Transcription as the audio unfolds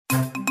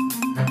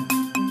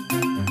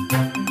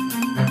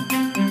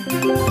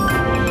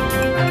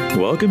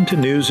welcome to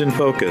News in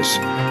Focus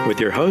with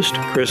your host,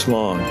 Chris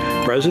Long,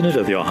 President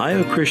of the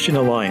Ohio Christian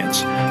Alliance.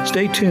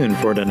 Stay tuned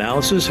for an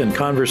analysis and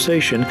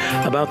conversation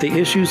about the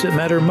issues that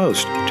matter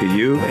most to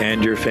you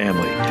and your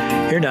family.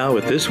 Here now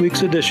with this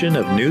week's edition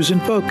of News in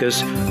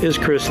Focus is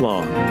Chris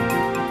Long.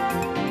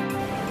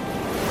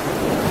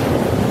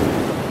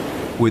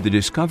 With the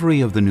discovery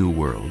of the New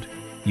World,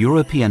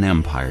 European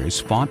empires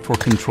fought for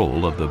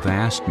control of the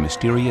vast,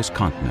 mysterious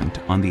continent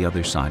on the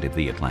other side of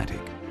the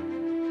Atlantic.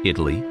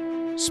 Italy,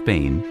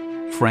 Spain,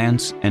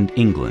 France, and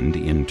England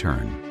in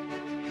turn.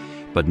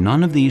 But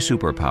none of these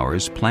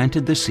superpowers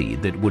planted the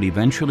seed that would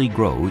eventually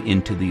grow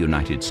into the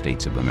United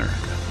States of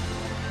America.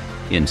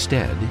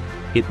 Instead,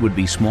 it would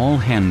be small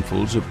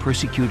handfuls of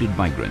persecuted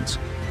migrants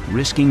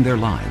risking their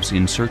lives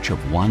in search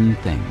of one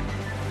thing: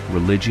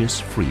 religious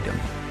freedom.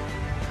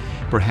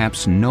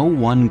 Perhaps no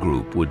one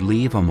group would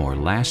leave a more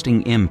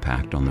lasting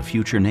impact on the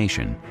future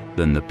nation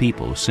than the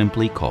people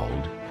simply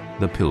called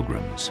the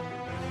Pilgrims.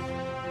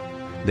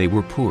 They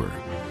were poor.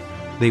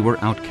 They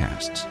were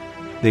outcasts.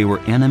 They were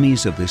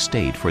enemies of the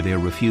state for their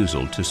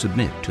refusal to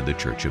submit to the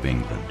Church of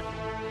England.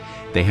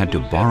 They had to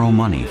borrow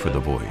money for the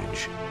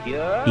voyage.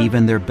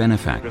 Even their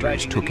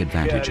benefactors took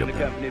advantage of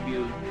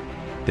them.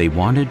 They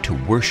wanted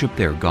to worship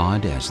their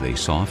God as they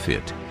saw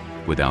fit,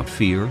 without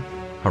fear,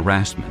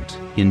 harassment,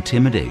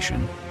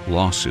 intimidation,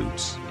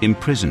 lawsuits,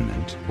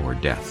 imprisonment, or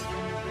death.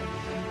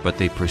 But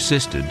they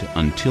persisted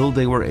until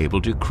they were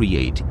able to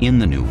create in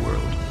the New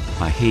World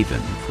a haven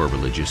for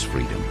religious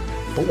freedom.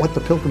 But what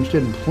the Pilgrims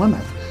did in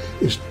Plymouth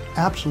is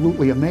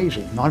absolutely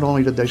amazing. Not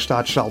only did they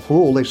start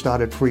self-rule, they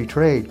started free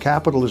trade,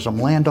 capitalism,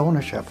 land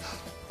ownership,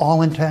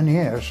 all in 10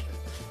 years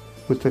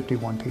with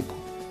 51 people.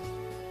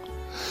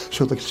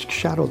 So the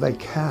shadow they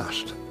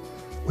cast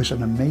was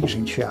an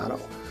amazing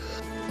shadow.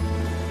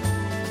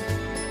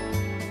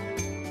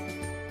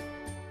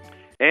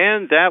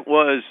 And that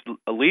was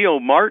Leo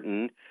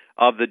Martin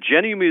of the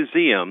Jenny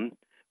Museum,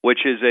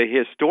 which is a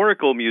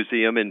historical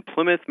museum in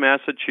Plymouth,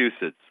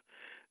 Massachusetts.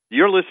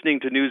 You're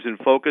listening to News in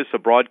Focus, a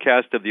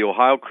broadcast of the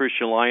Ohio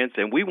Christian Alliance,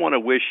 and we want to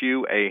wish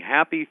you a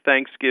happy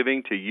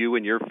Thanksgiving to you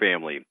and your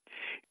family.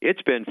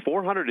 It's been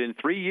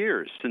 403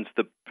 years since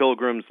the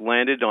Pilgrims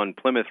landed on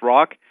Plymouth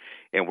Rock,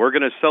 and we're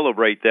going to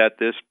celebrate that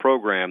this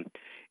program.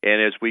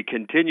 And as we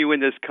continue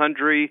in this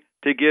country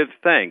to give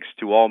thanks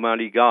to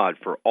Almighty God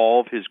for all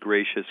of His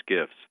gracious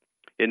gifts.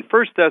 In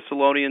 1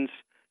 Thessalonians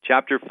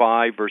chapter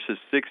 5, verses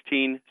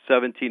 16,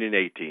 17, and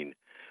 18,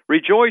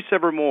 rejoice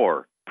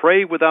evermore,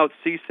 pray without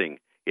ceasing,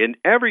 in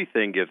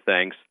everything give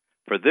thanks,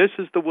 for this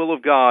is the will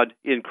of God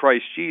in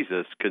Christ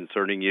Jesus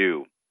concerning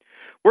you.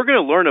 We're going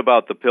to learn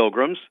about the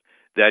Pilgrims,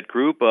 that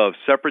group of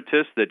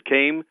separatists that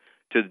came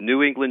to the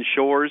New England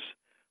shores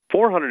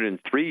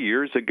 403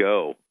 years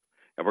ago.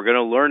 And we're going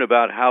to learn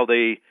about how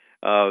they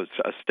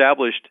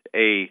established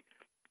a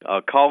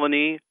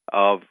colony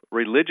of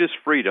religious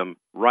freedom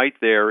right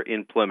there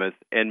in Plymouth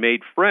and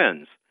made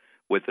friends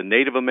with the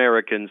Native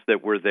Americans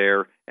that were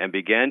there and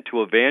began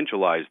to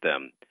evangelize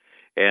them.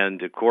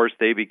 And, of course,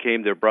 they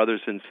became their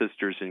brothers and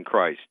sisters in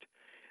Christ.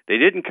 They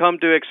didn't come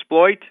to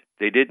exploit.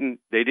 They didn't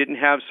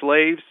have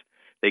slaves.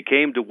 They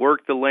came to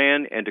work the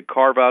land and to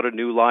carve out a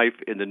new life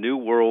in the new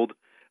world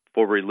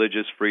for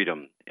religious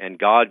freedom. And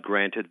God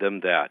granted them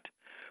that.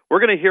 We're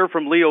going to hear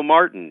from Leo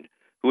Martin,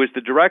 who is the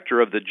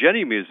director of the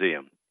Jenny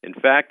Museum. In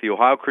fact, the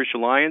Ohio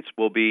Christian Alliance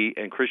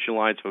and Christian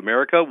Alliance of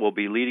America will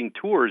be leading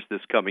tours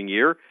this coming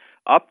year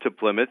up to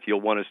Plymouth.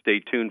 You'll want to stay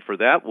tuned for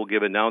that. We'll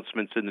give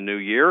announcements in the new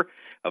year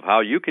of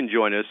how you can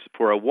join us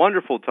for a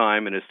wonderful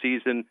time in a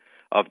season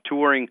of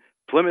touring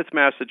Plymouth,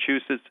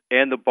 Massachusetts,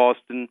 and the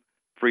Boston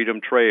Freedom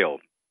Trail.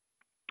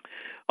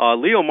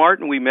 Leo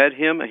Martin, we met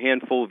him a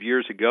handful of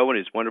years ago, and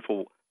his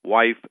wonderful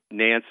wife,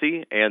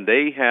 Nancy, and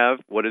they have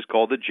what is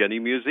called the Jenny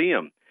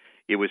Museum.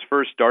 It was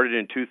first started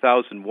in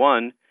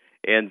 2001,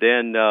 and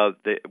then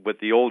with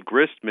the old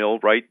grist mill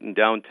right in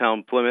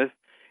downtown Plymouth,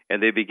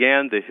 and they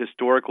began the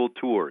historical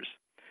tours.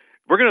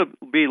 We're going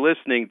to be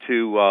listening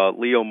to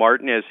Leo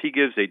Martin as he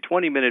gives a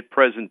 20-minute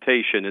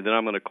presentation, and then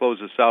I'm going to close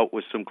us out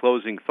with some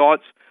closing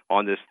thoughts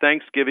on this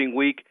Thanksgiving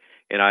week,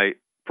 and I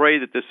pray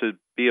that this would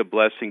be a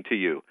blessing to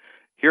you.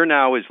 Here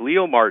now is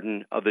Leo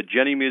Martin of the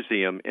Jenny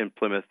Museum in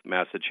Plymouth,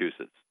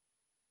 Massachusetts.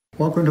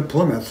 Welcome to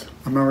Plymouth,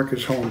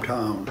 America's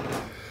hometown.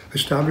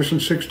 Established in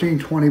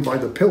 1620 by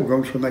the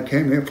Pilgrims when they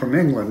came here from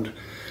England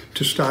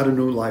to start a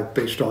new life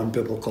based on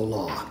biblical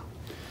law.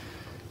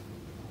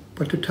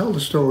 But to tell the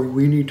story,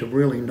 we need to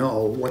really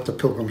know what the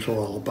Pilgrims were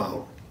all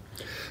about.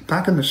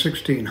 Back in the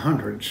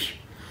 1600s,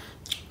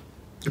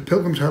 the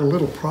Pilgrims had a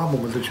little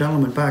problem with a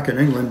gentleman back in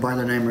England by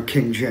the name of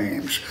King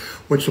James.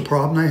 What's the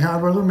problem they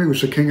had with him? He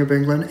was the King of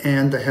England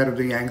and the head of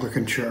the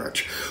Anglican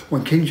Church.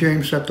 When King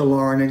James set the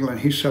law in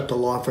England, he set the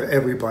law for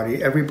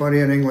everybody. Everybody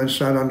in England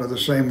sat under the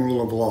same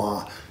rule of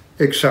law,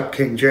 except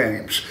King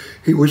James.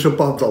 He was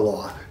above the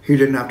law. He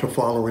didn't have to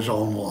follow his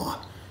own law.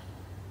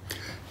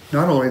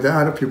 Not only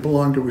that, if you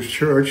belonged to his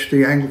church,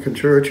 the Anglican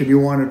Church, and you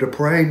wanted to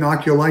pray,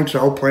 knock your lights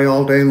out, pray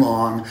all day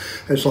long.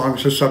 As long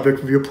as the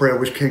subject of your prayer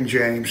was King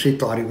James, he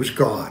thought he was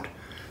God.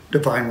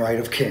 Divine right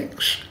of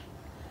kings.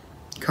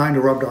 kind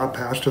of rubbed our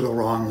pastor the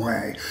wrong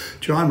way.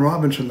 John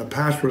Robinson, the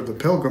pastor of the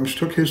Pilgrims,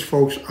 took his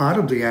folks out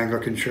of the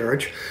Anglican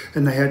Church,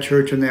 and they had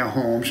church in their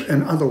homes.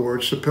 In other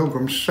words, the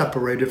Pilgrims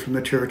separated from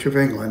the Church of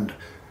England.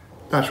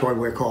 That's why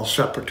we're called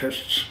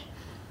separatists.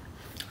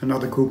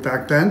 Another group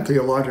back then,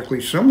 theologically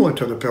similar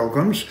to the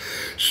Pilgrims,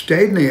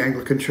 stayed in the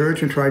Anglican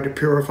Church and tried to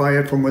purify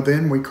it from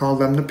within. We call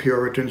them the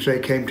Puritans. They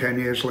came 10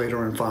 years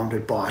later and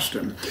founded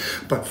Boston.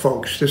 But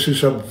folks, this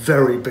is a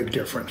very big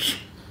difference.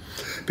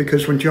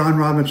 Because when John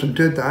Robinson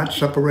did that,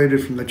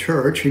 separated from the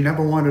church, he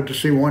never wanted to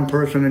see one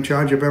person in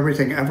charge of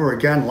everything ever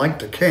again like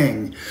the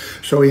king.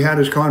 So he had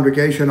his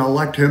congregation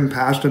elect him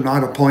pastor,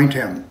 not appoint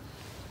him.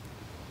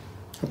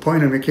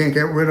 Appoint him, you can't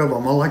get rid of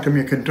him. Elect him,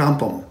 you can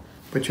dump him.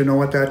 But you know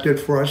what that did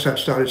for us? That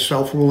started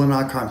self-rule in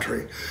our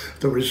country.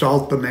 The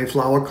result, the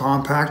Mayflower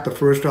Compact, the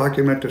first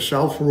document to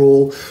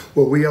self-rule,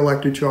 where we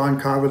elected John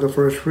Carver, the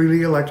first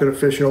freely elected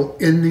official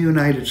in the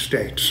United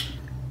States.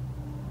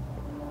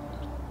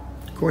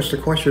 Of course, the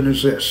question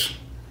is this: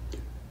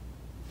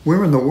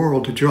 where in the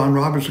world did John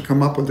Robinson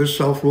come up with this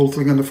self-rule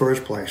thing in the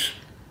first place?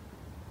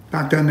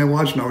 Back then there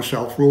was no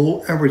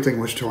self-rule. Everything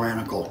was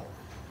tyrannical.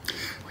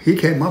 He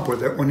came up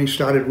with it when he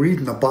started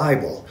reading the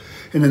Bible.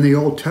 And in the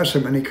Old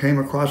Testament, he came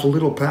across a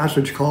little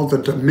passage called the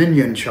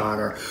Dominion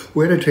Charter.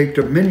 We're to take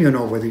dominion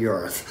over the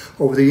earth,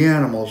 over the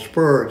animals,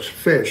 birds,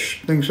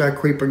 fish, things that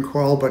creep and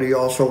crawl. But he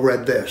also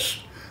read this: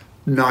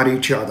 not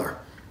each other.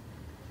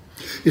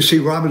 You see,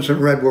 Robinson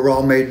read we're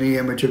all made in the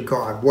image of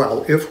God.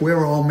 Well, if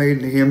we're all made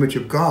in the image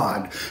of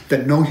God,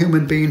 then no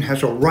human being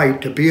has a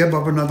right to be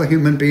above another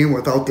human being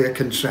without their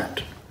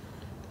consent.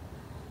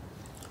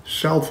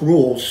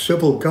 Self-rule,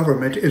 civil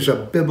government, is a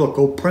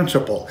biblical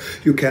principle.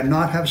 You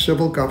cannot have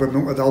civil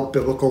government without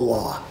biblical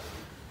law.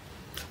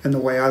 And the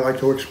way I like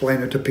to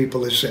explain it to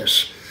people is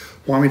this: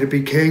 want me to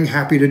be king?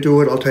 Happy to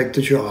do it. I'll take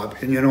the job.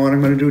 And you know what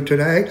I'm going to do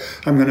today?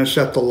 I'm going to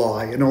set the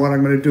law. You know what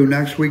I'm going to do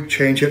next week?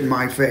 Change it in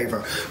my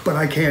favor. But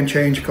I can't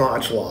change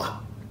God's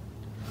law.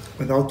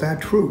 Without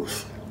that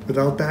truth,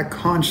 without that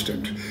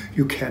constant,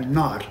 you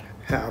cannot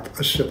have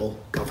a civil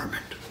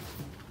government.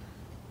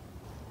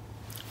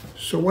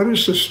 So what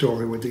is the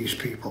story with these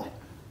people?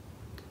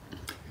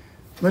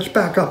 Let's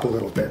back up a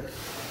little bit.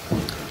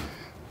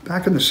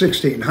 Back in the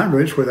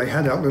 1600s, where they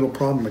had that little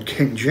problem with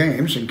King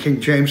James, and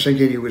King James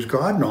thinking he was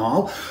God and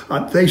all,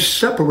 they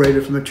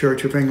separated from the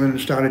Church of England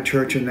and started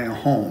church in their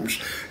homes.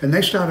 And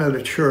they started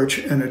a church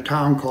in a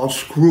town called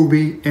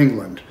Scrooby,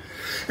 England.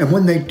 And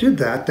when they did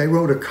that, they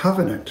wrote a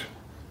covenant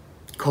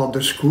called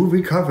the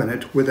Scrooby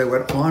Covenant, where they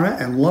would honor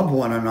and love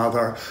one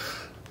another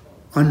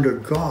under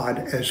God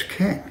as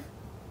king.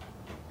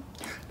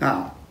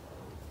 Now,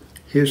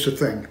 here's the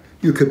thing.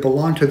 You could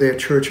belong to their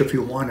church if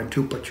you wanted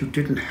to, but you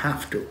didn't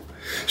have to.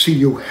 See,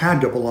 you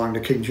had to belong to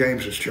King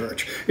James's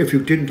church. If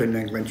you didn't in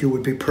England, you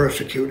would be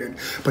persecuted.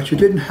 But you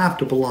didn't have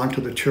to belong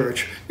to the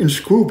church in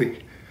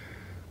Scrooby,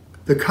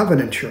 the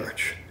Covenant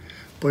Church.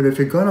 But if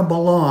you're going to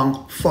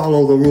belong,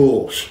 follow the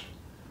rules.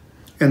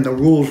 And the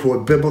rules were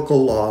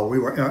biblical law. We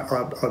were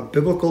a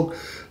biblical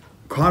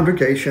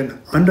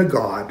congregation under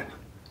God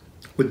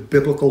with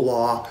biblical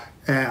law,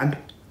 and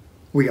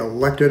we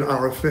elected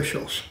our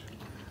officials.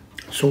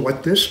 So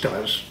what this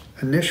does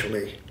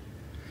initially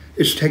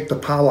is take the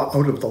power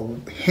out of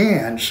the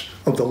hands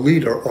of the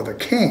leader or the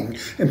king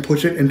and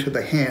puts it into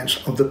the hands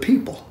of the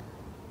people.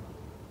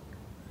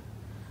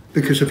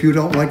 Because if you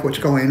don't like what's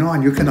going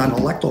on, you can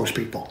unelect those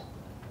people.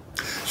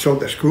 So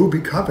the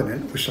Scrooby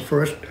Covenant was the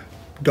first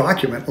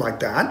document like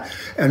that,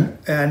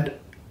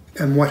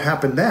 and what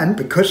happened then,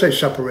 because they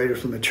separated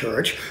from the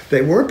church,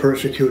 they were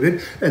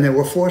persecuted, and they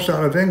were forced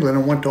out of England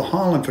and went to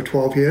Holland for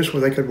 12 years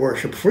where they could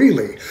worship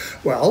freely.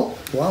 Well,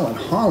 while in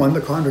Holland,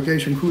 the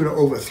congregation grew to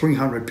over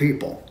 300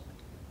 people.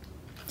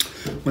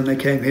 When they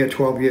came here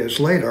 12 years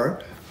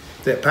later,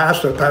 their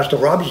pastor, Pastor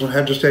Robinson,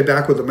 had to stay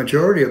back with the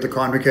majority of the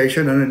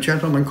congregation, and a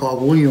gentleman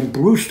called William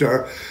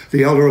Brewster,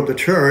 the elder of the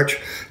church,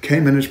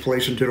 came in his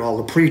place and did all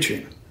the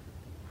preaching.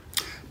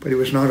 But he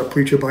was not a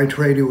preacher by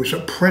trade, he was a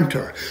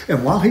printer.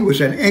 And while he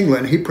was in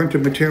England, he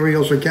printed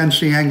materials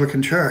against the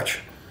Anglican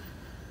Church.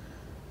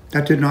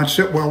 That did not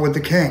sit well with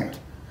the king.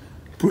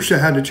 Brewster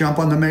had to jump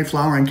on the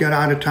Mayflower and get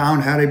out of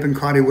town. Had he been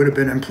caught, he would have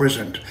been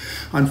imprisoned.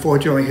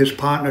 Unfortunately, his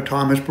partner,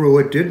 Thomas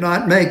Brewer, did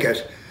not make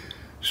it.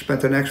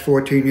 Spent the next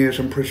 14 years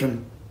in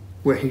prison,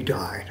 where he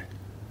died.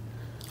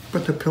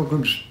 But the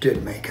Pilgrims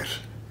did make it.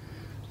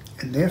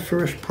 In their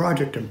first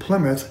project in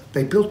Plymouth,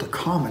 they built a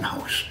common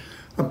house,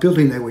 a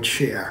building they would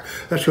share.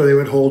 That's where they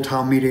would hold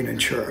town meeting and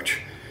church.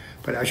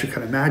 But as you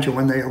can imagine,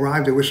 when they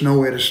arrived, there was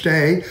nowhere to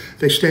stay.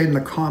 They stayed in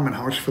the common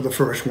house for the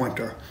first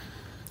winter.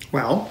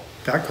 Well,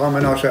 that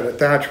common house had a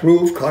thatched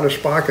roof, caught a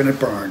spark, and it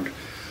burned.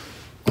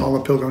 All the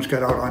Pilgrims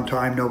got out on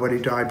time, nobody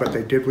died, but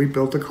they did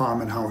rebuild the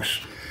common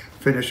house,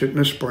 finished it in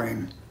the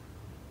spring.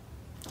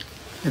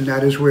 And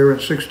that is where in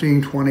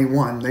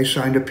 1621 they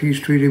signed a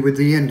peace treaty with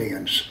the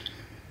Indians.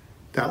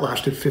 That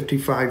lasted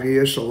 55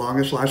 years, the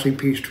longest lasting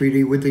peace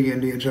treaty with the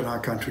Indians in our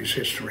country's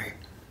history.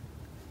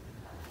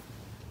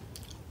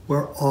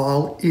 We're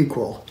all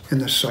equal in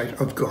the sight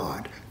of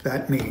God.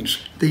 That means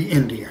the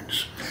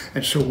Indians.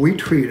 And so we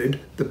treated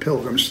the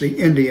Pilgrims, the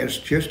Indians,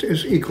 just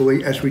as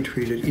equally as we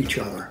treated each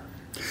other.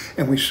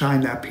 And we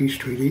signed that peace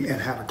treaty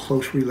and had a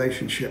close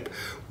relationship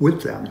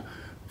with them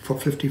for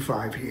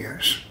 55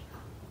 years.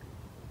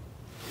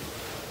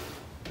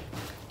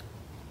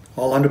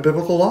 All under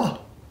biblical law.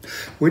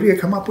 Where do you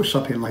come up with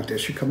something like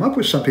this? You come up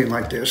with something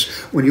like this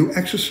when you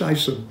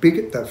exercise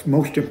the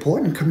most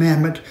important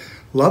commandment: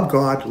 love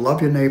God,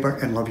 love your neighbor,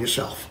 and love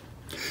yourself.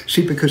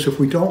 See, because if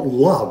we don't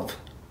love,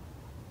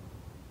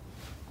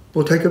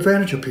 we'll take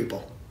advantage of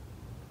people.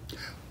 I'll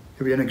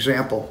give you an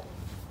example.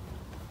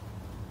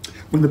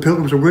 When the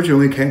Pilgrims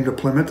originally came to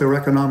Plymouth, their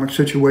economic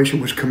situation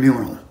was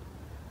communal.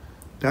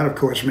 That, of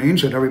course,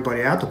 means that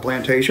everybody at the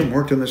plantation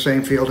worked in the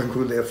same field and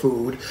grew their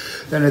food.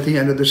 Then at the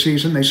end of the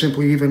season, they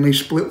simply evenly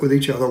split with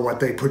each other what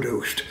they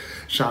produced.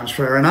 Sounds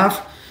fair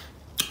enough?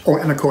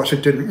 And of course,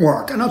 it didn't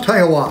work. And I'll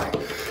tell you why.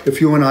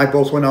 If you and I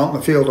both went out in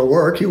the field to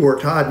work, you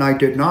worked hard and I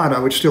did not, I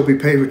would still be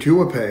paid what you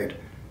were paid.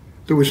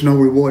 There was no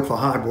reward for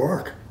hard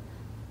work.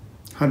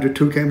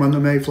 102 came on the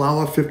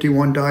Mayflower,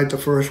 51 died the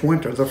first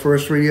winter. The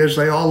first 3 years,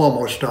 they all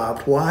almost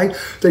starved. Why?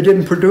 They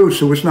didn't produce.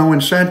 There was no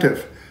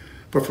incentive.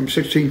 But from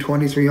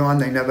 1623 on,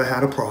 they never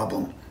had a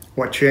problem.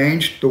 What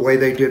changed? The way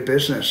they did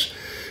business.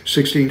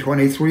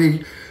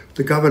 1623,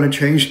 the governor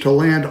changed to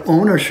land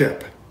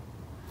ownership.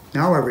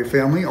 Now every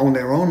family owned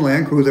their own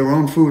land, grew their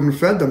own food, and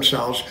fed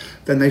themselves.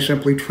 Then they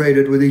simply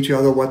traded with each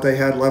other what they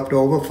had left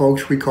over.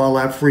 Folks, we call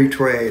that free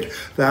trade.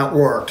 That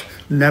worked.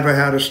 Never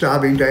had a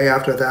starving day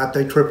after that.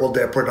 They tripled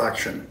their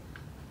production.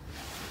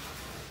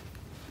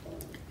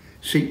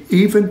 See,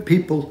 even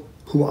people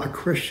who are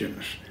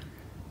Christians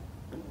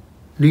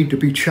need to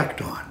be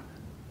checked on.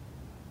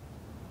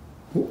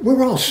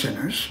 We're all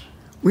sinners.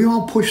 We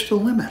all push the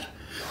limit.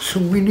 So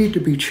we need to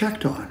be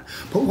checked on.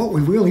 But what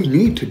we really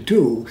need to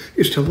do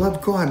is to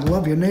love God,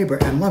 love your neighbor,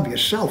 and love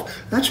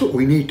yourself. That's what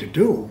we need to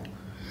do.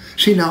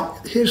 See, now,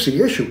 here's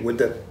the issue with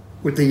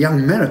the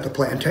young men at the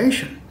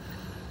plantation.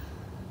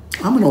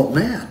 I'm an old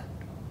man,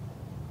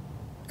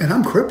 and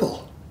I'm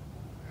crippled.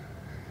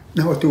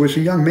 Now, if there was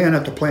a young man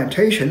at the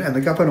plantation and the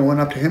governor went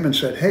up to him and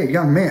said, "Hey,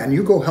 young man,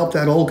 you go help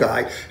that old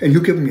guy and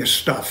you give him your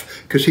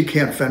stuff because he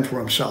can't fend for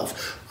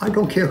himself," I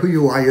don't care who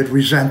you are, you'd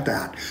resent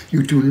that.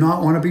 You do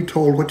not want to be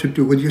told what to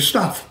do with your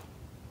stuff.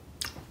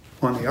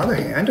 On the other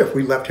hand, if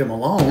we left him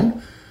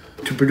alone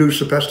to produce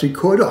the best he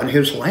could on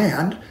his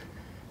land,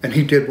 and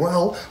he did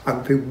well, I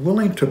would be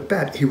willing to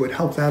bet he would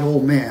help that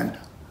old man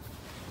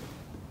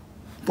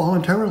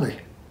voluntarily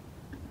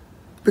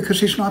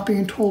because he's not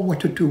being told what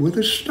to do with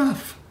his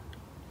stuff.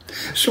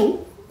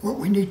 So what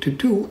we need to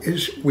do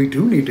is we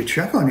do need to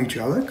check on each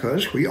other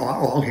because we are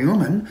all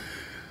human,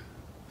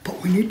 but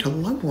we need to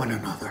love one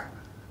another.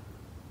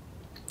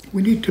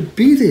 We need to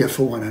be there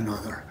for one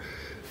another.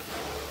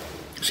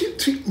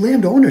 See,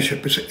 land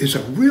ownership is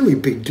a really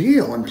big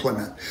deal in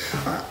Plymouth.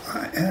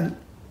 And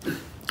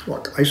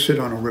look, I sit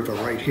on a river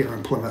right here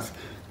in Plymouth.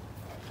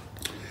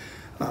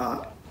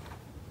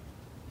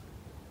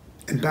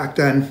 And back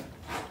then,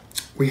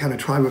 we had a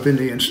tribe of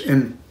Indians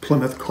in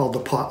Plymouth called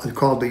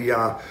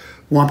the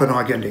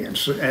Wampanoag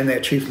Indians, and their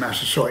chief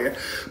Massasoit.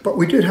 But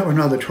we did have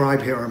another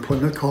tribe here in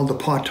Plymouth called the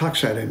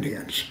Pawtuxet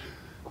Indians.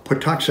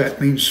 Pawtuxet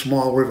means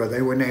small river.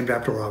 They were named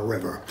after our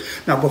river.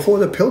 Now, before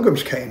the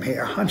Pilgrims came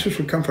here, hunters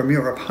would come from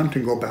Europe, hunt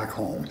and go back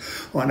home.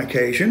 On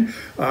occasion,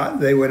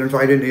 they would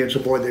invite Indians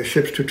aboard their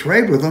ships to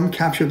trade with them,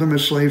 capture them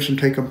as slaves, and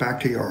take them back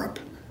to Europe.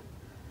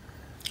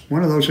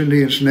 One of those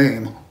Indians'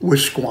 name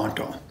was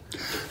Squanto.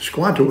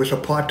 Squanto was a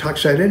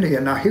Pawtuxet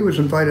Indian. Now, he was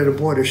invited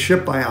aboard a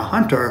ship by a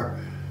hunter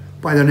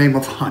by the name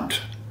of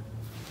Hunt.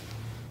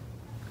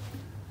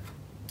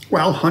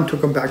 Well, Hunt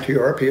took him back to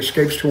Europe. He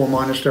escapes to a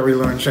monastery,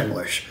 learns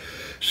English.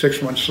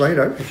 6 months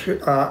later,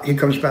 he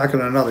comes back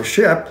on another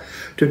ship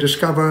to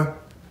discover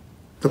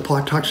the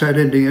Pawtuxet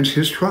Indians,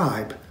 his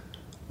tribe,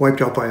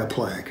 wiped out by a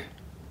plague.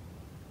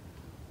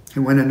 He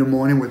went in the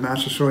morning with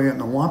Massasoit and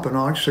the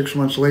Wampanoag. 6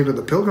 months later,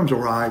 the Pilgrims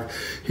arrived.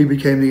 He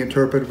became the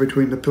interpreter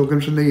between the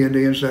Pilgrims and the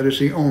Indians. That is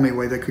the only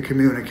way they could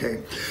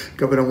communicate.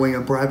 Governor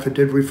William Bradford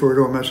did refer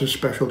to him as a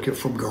special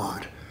gift from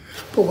God.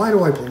 But why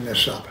do I bring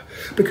this up?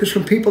 Because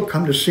when people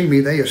come to see me,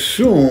 they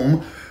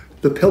assume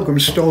the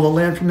Pilgrims stole the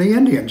land from the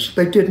Indians.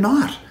 They did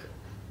not.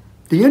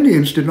 The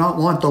Indians did not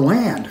want the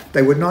land.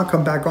 They would not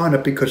come back on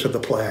it because of the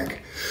plague.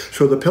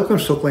 So the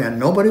Pilgrims took land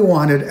nobody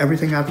wanted.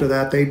 Everything after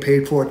that they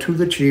paid for to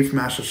the chief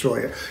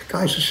Massasoit.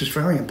 Guys, this is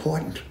very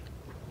important.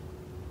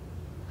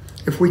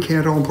 If we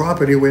can't own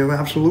property, we have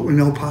absolutely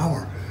no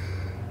power.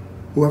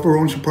 Whoever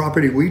owns the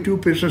property we do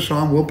business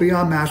on will be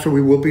our master.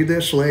 We will be their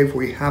slave.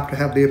 We have to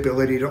have the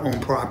ability to own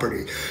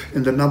property.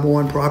 And the number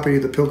one property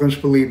the Pilgrims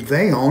believed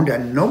they owned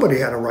and nobody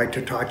had a right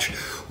to touch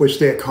was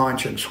their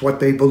conscience,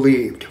 what they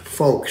believed.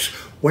 Folks,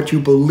 what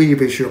you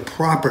believe is your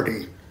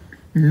property.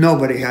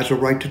 Nobody has a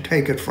right to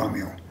take it from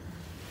you.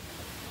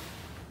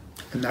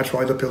 And that's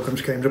why the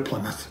Pilgrims came to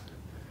Plymouth.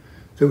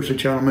 There was a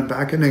gentleman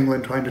back in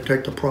England trying to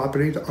take the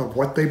property of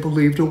what they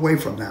believed away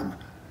from them.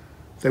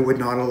 They would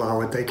not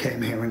allow it. They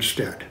came here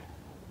instead.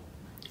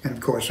 And of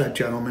course, that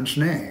gentleman's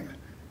name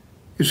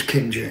is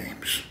King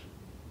James.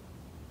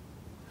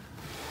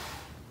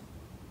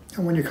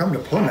 And when you come to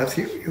Plymouth,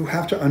 you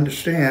have to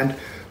understand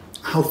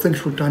how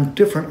things were done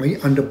differently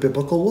under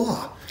biblical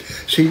law.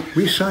 See,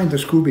 we signed the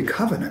Scrooby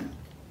Covenant,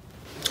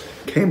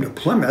 came to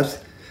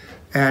Plymouth,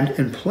 and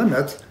in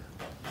Plymouth,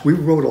 we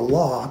wrote a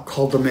law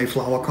called the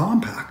Mayflower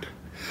Compact.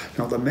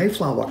 Now, the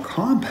Mayflower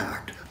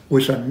Compact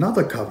was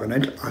another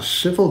covenant, a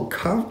civil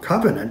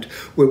covenant,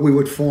 where we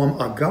would form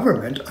a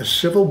government, a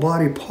civil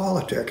body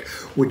politic,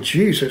 with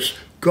Jesus,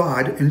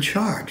 God, in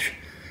charge,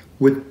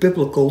 with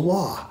biblical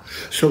law.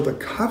 So the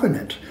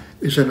covenant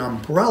is an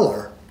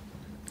umbrella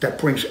that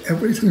brings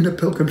everything the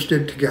Pilgrims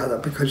did together,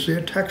 because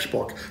their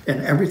textbook and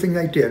everything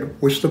they did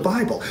was the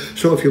Bible.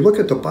 So if you look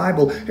at the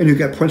Bible and you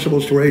get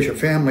principles to raise your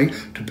family,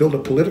 to build a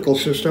political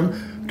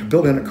system, to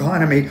build an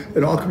economy,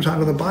 it all comes out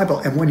of the Bible.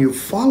 And when you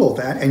follow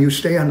that and you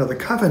stay under the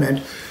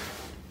covenant,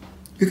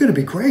 you're going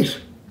to be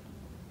great.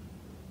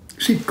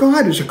 See,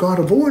 God is a God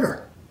of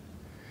order.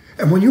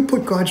 And when you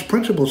put God's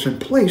principles in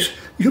place,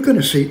 you're going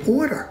to see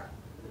order.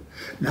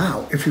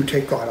 Now, if you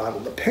take God out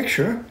of the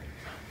picture,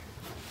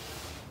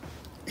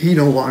 he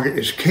no longer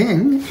is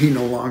king. He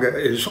no longer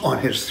is on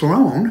his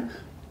throne.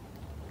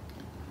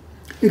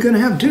 You're going to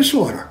have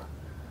disorder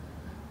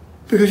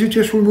because you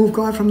just remove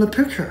God from the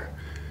picture.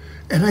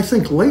 And I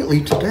think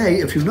lately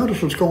today, if you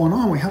notice what's going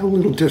on, we have a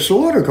little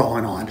disorder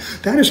going on.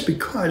 That is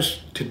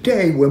because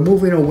today we're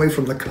moving away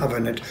from the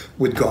covenant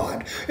with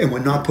God, and we're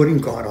not putting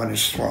God on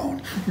his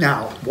throne.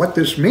 Now, what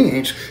this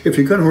means, if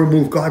you're going to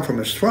remove God from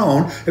his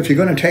throne, if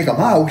you're going to take him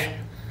out,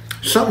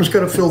 something's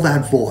going to fill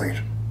that void.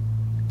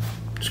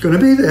 It's going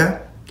to be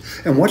there.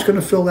 And what's going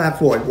to fill that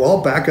void?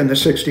 Well, back in the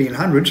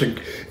 1600s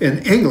in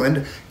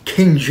England,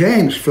 King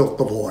James filled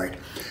the void.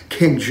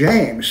 King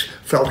James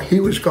felt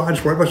he was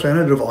God's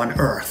representative on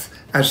earth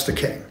as the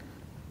king.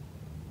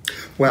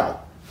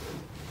 Well,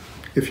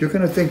 if you're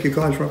going to think you're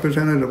God's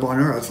representative on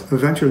earth,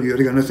 eventually you're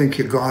going to think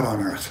you're God on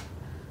earth.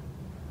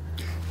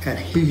 And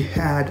he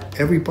had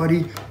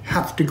everybody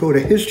have to go to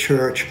his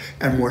church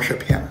and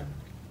worship him.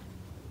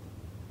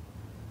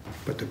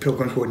 But the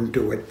Pilgrims wouldn't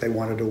do it. They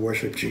wanted to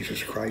worship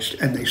Jesus Christ,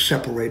 and they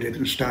separated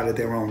and started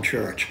their own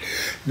church.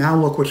 Now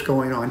look what's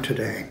going on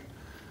today.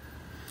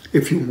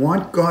 If you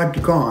want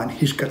God gone,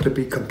 he's got to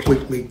be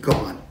completely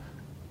gone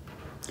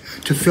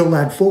to fill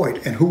that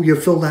void. And who you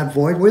fill that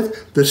void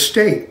with? The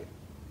state.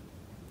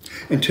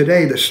 And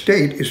today the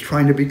state is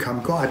trying to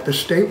become God. The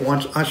state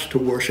wants us to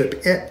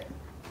worship it.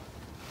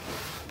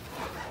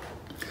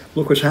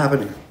 Look what's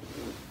happening.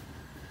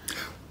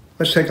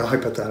 Let's take a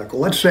hypothetical.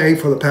 Let's say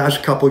for the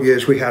past couple of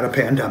years we had a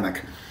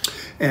pandemic.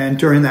 And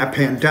during that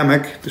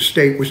pandemic, the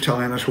state was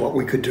telling us what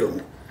we could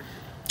do.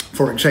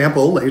 For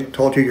example, they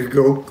told you could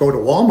go to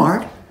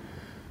Walmart,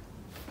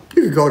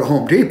 you could go to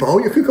Home Depot,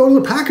 you could go to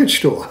the package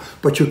store,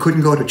 but you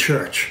couldn't go to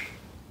church.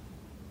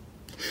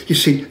 You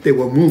see, they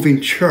were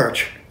moving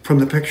church from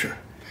the picture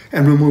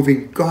and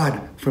removing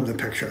God from the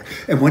picture.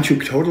 And once you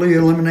totally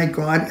eliminate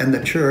God and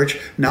the church,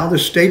 now the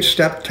state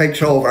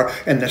takes over,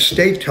 and the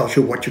state tells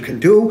you what you can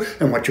do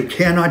and what you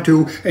cannot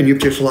do, and you've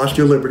just lost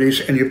your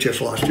liberties and you've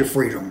just lost your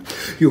freedom.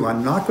 You are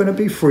not going to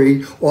be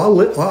free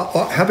or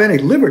have any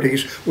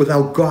liberties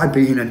without God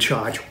being in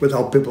charge,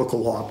 without biblical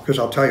law. Because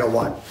I'll tell you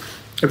what,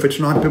 if it's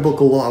not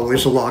biblical law,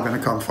 where's the law going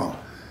to come from?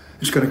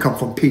 It's going to come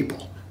from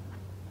people.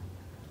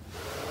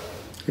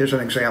 Here's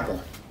an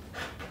example.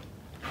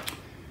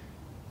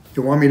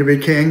 You want me to be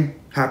king?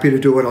 Happy to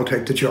do it. I'll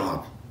take the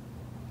job.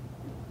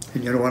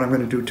 And you know what I'm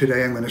going to do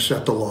today? I'm going to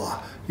set the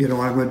law. You know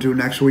what I'm going to do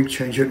next week?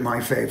 Change it in my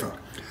favor.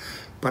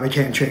 But I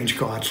can't change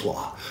God's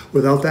law.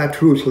 Without that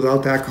truth,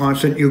 without that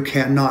constant, you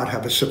cannot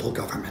have a civil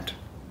government.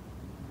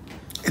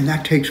 And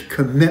that takes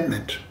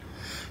commitment.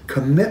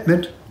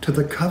 Commitment to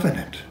the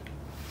covenant.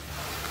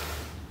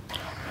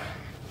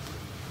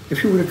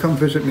 If you were to come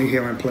visit me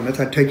here in Plymouth,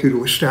 I'd take you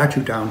to a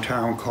statue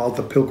downtown called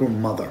the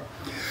Pilgrim Mother.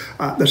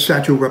 The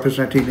statue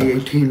representing the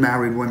 18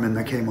 married women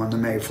that came on the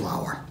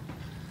Mayflower.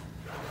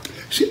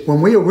 See,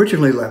 when we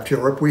originally left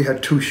Europe, we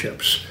had two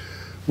ships.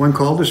 One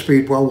called the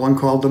Speedwell, one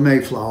called the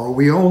Mayflower.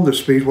 We owned the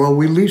Speedwell,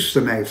 we leased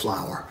the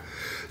Mayflower.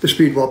 The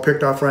Speedwell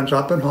picked our friends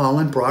up in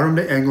Holland, brought them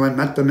to England,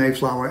 met the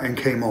Mayflower, and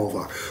came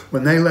over.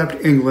 When they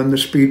left England, the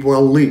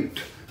Speedwell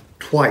leaked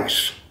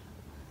twice.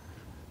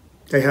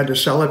 They had to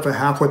sell it for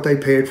half what they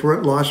paid for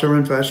it, lost their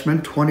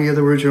investment. 20 of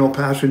the original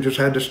passengers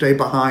had to stay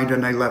behind,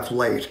 and they left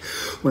late.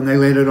 When they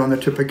landed on the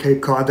tip of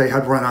Cape Cod, they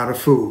had run out of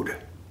food.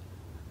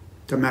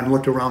 The men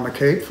looked around the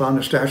Cape, found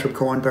a stash of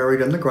corn buried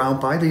in the ground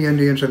by the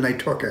Indians, and they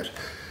took it.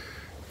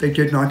 They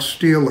did not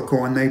steal the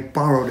corn, they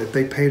borrowed it.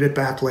 They paid it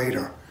back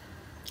later.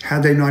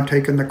 Had they not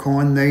taken the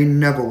corn, they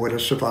never would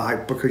have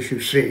survived, because you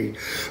see,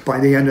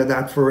 by the end of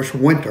that first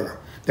winter,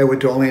 they were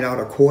doling out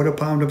a quarter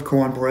pound of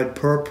cornbread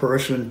per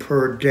person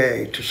per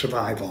day to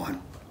survive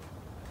on.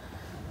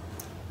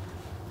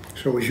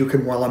 So as you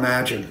can well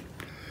imagine,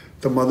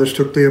 the mothers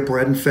took their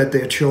bread and fed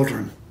their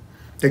children.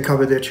 They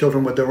covered their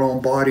children with their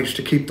own bodies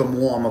to keep them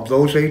warm. Of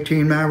those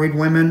 18 married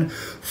women,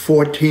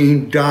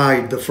 14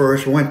 died the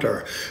first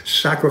winter,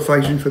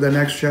 sacrificing for the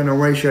next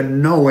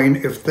generation, knowing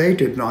if they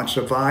did not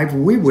survive,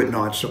 we would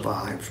not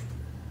survive.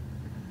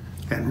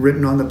 And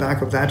written on the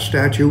back of that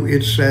statue,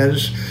 it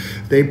says,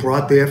 they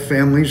brought their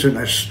families in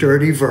a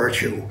sturdy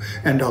virtue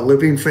and a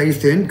living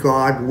faith in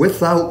God,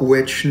 without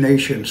which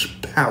nations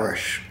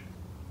perish.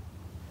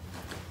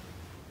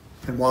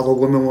 And while the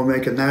women were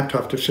making that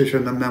tough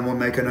decision, the men were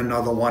making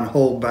another one: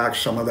 hold back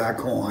some of that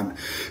corn.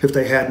 If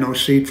they had no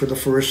seed for the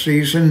first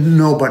season,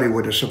 nobody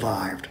would have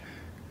survived.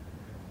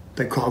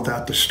 They called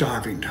that the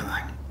starving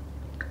time.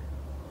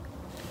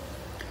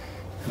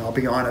 And I'll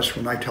be honest,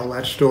 when I tell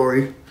that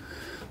story, an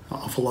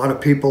awful lot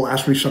of people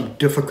ask me some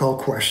difficult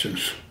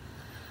questions.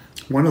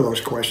 One of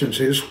those questions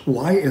is,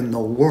 why in the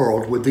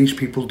world would these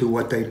people do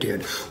what they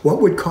did? What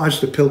would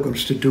cause the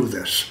Pilgrims to do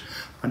this?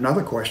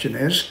 Another question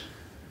is,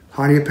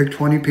 how do you pick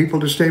 20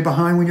 people to stay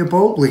behind when your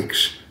boat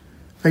leaks?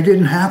 They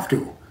didn't have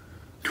to.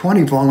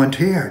 20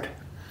 volunteered.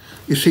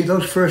 You see,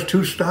 those first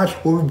two starts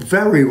were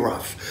very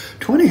rough.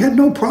 20 had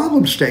no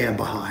problem staying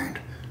behind.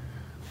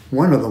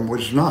 One of them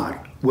was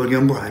not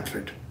William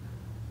Bradford.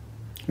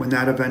 When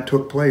that event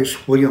took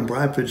place, William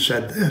Bradford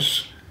said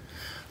this: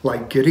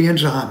 like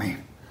Gideon's army,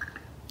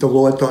 the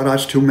Lord thought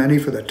us too many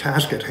for the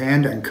task at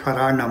hand and cut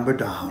our number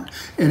down.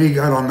 And he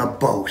got on the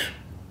boat.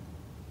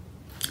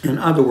 In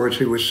other words,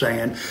 he was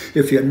saying,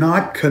 if you're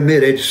not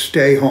committed,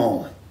 stay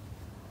home.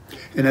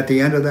 And at the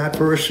end of that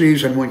first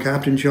season, when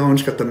Captain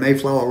Jones got the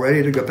Mayflower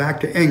ready to go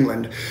back to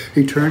England,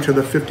 he turned to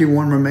the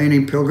 51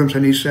 remaining Pilgrims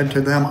and he said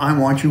to them, I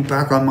want you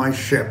back on my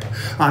ship.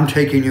 I'm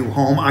taking you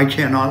home. I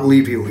cannot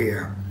leave you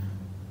here.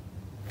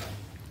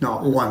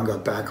 Not one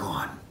got back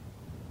on.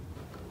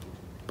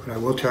 But I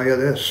will tell you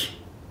this.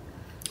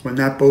 When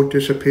that boat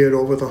disappeared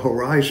over the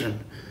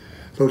horizon,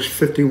 those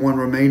 51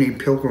 remaining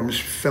Pilgrims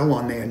fell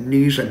on their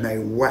knees and they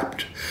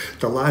wept.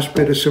 The last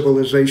bit of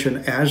civilization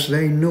as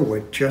they knew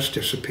it just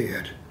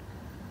disappeared.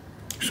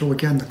 So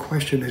again, the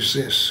question is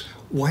this: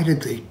 why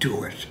did they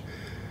do it?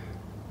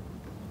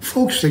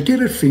 Folks, they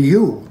did it for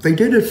you. They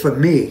did it for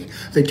me.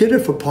 They did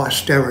it for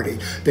posterity.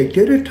 They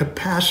did it to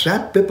pass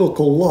that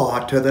biblical law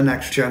to the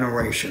next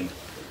generation.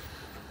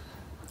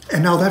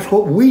 And now that's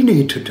what we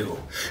need to do.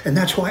 And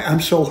that's why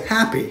I'm so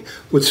happy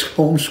with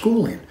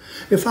homeschooling.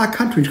 If our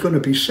country's going to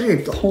be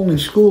saved, the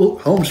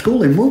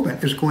homeschooling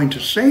movement is going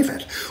to save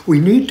it. We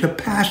need to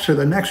pass to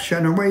the next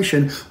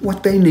generation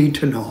what they need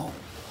to know.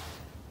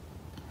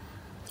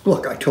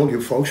 Look, I told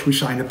you folks, we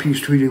signed a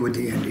peace treaty with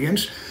the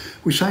Indians.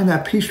 We signed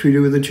that peace treaty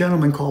with a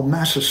gentleman called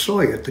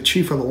Massasoit, the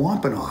chief of the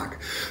Wampanoag.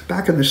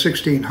 Back in the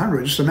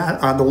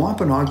 1600s, the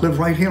Wampanoag lived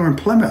right here in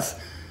Plymouth,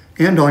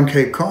 and on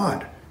Cape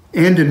Cod,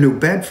 and in New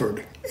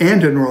Bedford,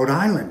 and in Rhode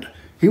Island.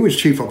 He was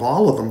chief of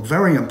all of them,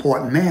 very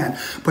important man,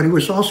 but he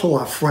was also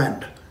our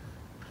friend.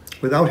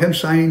 Without him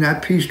signing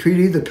that peace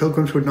treaty, the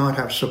Pilgrims would not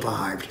have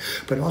survived.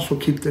 But also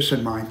keep this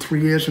in mind, 3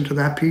 years into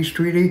that peace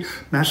treaty,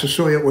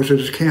 Massasoit was at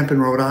his camp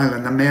in Rhode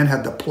Island. The man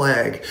had the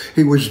plague.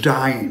 He was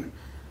dying.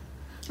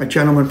 A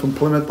gentleman from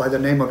Plymouth by the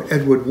name of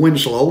Edward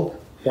Winslow,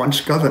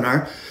 once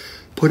governor,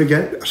 put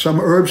some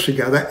herbs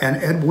together,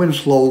 and Ed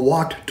Winslow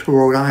walked to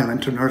Rhode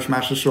Island to nurse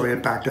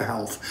Massasoit back to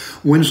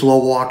health. Winslow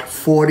walked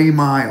 40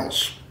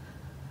 miles.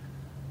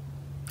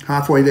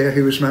 Halfway there,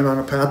 he was met on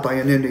a path by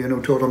an Indian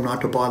who told him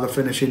not to bother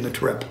finishing the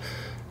trip.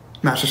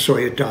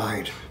 Massasoit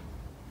died.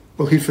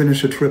 Well, he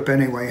finished the trip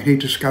anyway, and he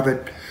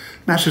discovered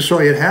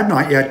Massasoit had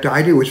not yet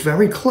died. He was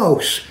very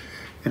close,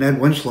 and Ed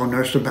Winslow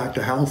nursed him back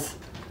to health.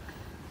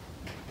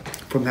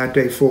 From that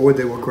day forward,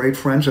 they were great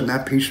friends, and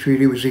that peace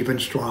treaty was even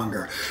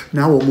stronger.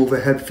 Now we'll move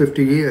ahead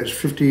 50 years.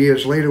 50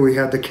 years later, we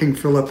had the King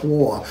Philip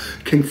War.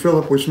 King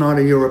Philip was not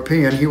a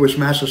European. He was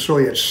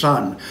Massasoit's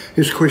son.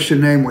 His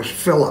Christian name was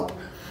Philip.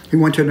 He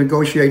went to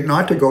negotiate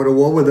not to go to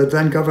war with the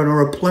then governor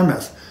of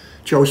Plymouth,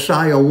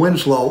 Josiah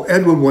Winslow,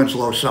 Edward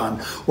Winslow's son.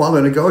 While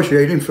they're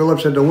negotiating, Philip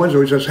said to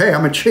Winslow, he says, hey,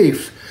 I'm a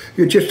chief.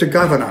 You're just a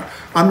governor.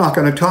 I'm not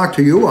going to talk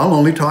to you. I'll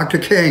only talk to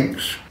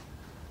kings.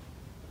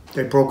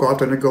 They broke off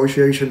the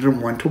negotiations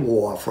and went to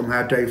war. From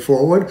that day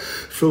forward,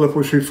 Philip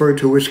was referred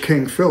to as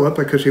King Philip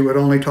because he would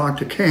only talk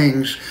to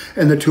kings.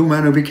 And the two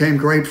men who became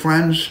great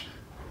friends,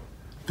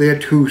 their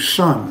two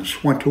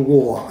sons went to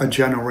war a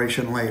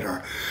generation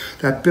later.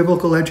 That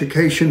biblical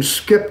education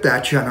skipped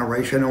that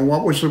generation, and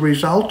what was the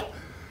result?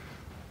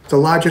 The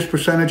largest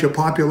percentage of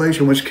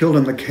population was killed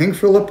in the King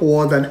Philip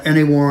War than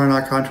any war in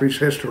our country's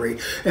history,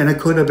 and it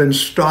could have been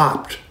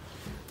stopped.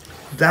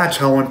 That's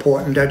how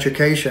important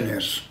education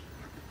is.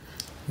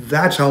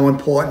 That's how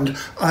important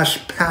us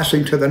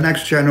passing to the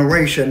next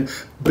generation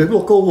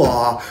biblical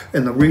law,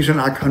 and the reason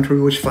our country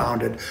was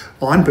founded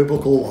on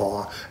biblical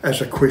law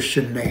as a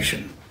Christian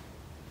nation.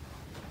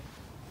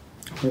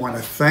 I want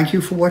to thank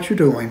you for what you're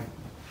doing,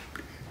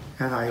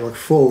 and I look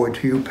forward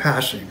to you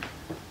passing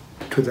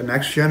to the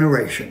next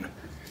generation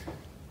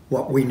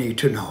what we need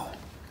to know.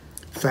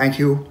 Thank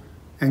you,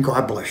 and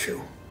God bless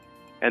you.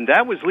 And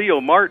that was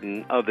Leo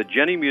Martin of the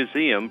Jenny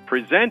Museum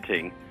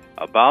presenting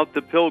about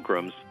the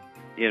Pilgrims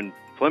in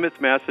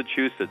Plymouth,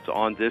 Massachusetts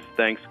on this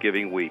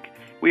Thanksgiving week.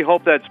 We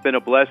hope that's been a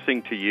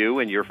blessing to you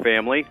and your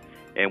family,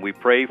 and we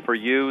pray for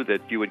you that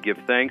you would give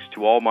thanks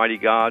to Almighty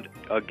God,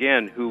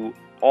 again, who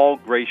all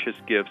gracious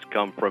gifts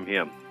come from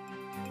Him.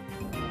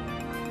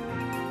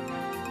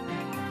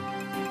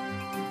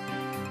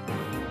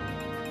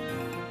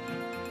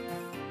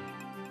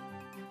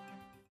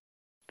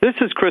 This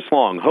is Chris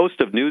Long,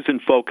 host of News in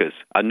Focus,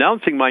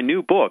 announcing my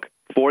new book,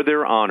 For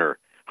Their Honor,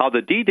 How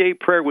the D-Day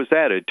Prayer Was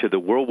Added to the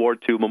World War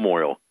II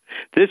Memorial.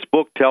 This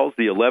book tells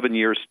the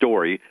 11-year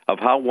story of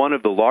how one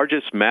of the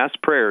largest mass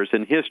prayers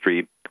in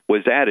history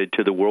was added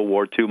to the World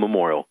War II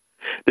Memorial.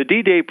 The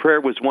D-Day prayer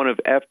was one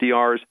of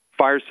FDR's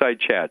fireside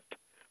chats,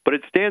 but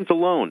it stands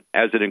alone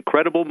as an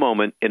incredible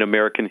moment in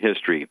American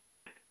history.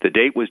 The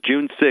date was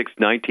June 6,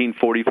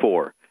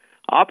 1944.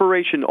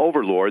 Operation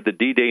Overlord, the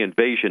D-Day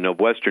invasion of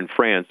Western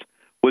France,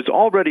 was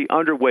already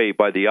underway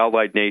by the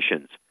Allied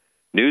nations.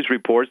 News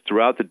reports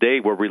throughout the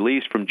day were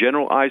released from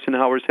General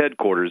Eisenhower's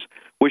headquarters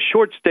with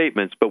short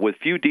statements but with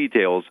few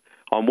details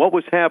on what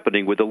was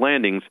happening with the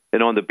landings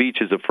and on the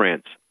beaches of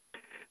France.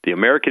 The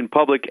American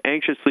public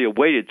anxiously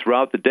awaited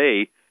throughout the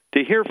day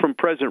to hear from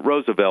President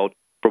Roosevelt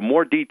for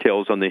more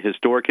details on the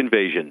historic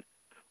invasion.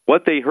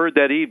 What they heard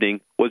that evening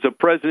was a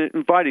president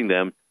inviting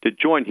them to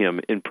join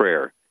him in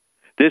prayer.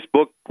 This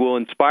book will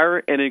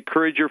inspire and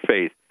encourage your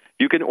faith.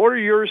 You can order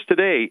yours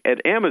today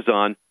at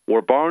Amazon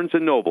or Barnes &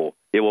 Noble.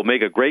 It will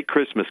make a great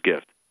Christmas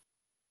gift.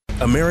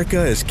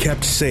 America is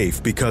kept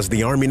safe because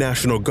the Army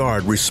National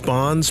Guard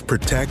responds,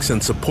 protects,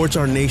 and supports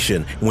our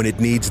nation when it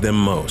needs them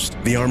most.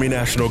 The Army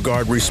National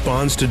Guard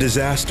responds to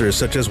disasters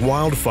such as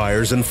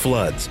wildfires and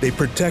floods. They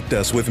protect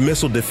us with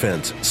missile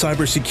defense,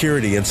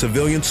 cybersecurity, and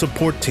civilian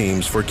support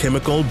teams for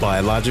chemical,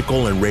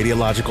 biological, and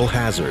radiological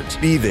hazards.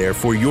 Be there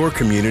for your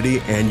community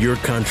and your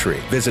country.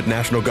 Visit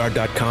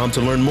NationalGuard.com to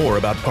learn more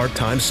about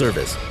part-time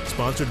service.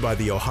 Sponsored by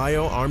the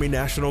Ohio Army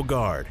National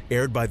Guard.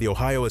 Aired by the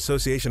Ohio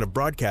Association of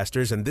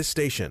Broadcasters and this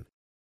station.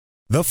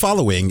 The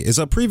following is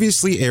a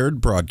previously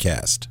aired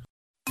broadcast.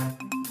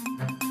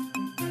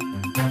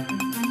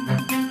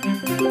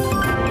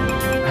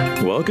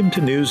 Welcome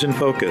to News in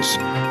Focus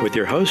with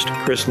your host,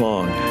 Chris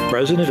Long,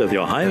 President of the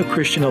Ohio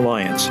Christian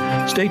Alliance.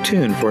 Stay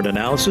tuned for an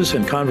analysis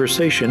and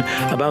conversation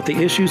about the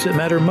issues that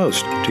matter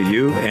most to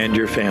you and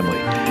your family.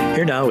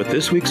 Here now with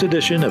this week's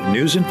edition of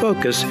News in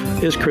Focus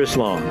is Chris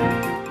Long.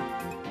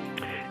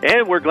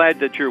 And we're glad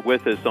that you're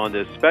with us on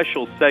this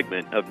special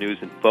segment of News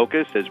in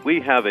Focus as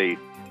we have a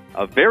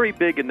very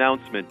big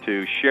announcement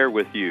to share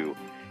with you,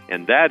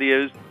 and that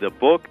is the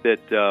book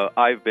that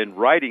I've been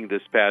writing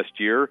this past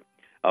year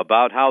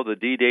about how the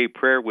D-Day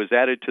prayer was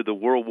added to the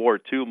World War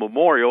II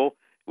Memorial.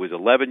 It was an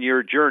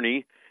 11-year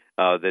journey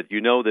that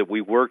you know that we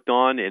worked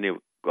on, and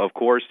of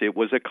course it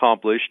was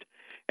accomplished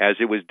as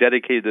it was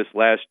dedicated this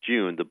last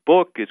June. The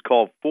book is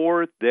called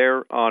For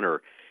Their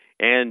Honor,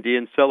 and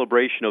in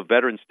celebration of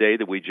Veterans Day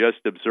that we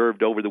just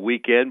observed over the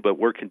weekend, but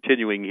we're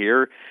continuing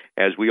here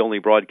as we only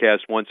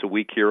broadcast once a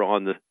week here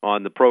on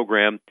the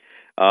program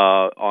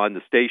on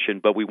the station.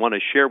 But we want to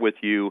share with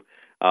you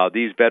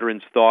these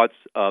veterans' thoughts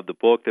of the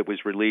book that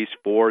was released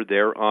For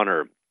Their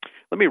Honor.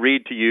 Let me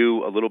read to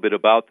you a little bit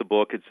about the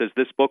book. It says,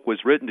 this book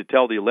was written to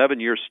tell the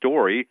 11-year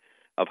story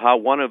of how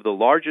one of the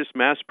largest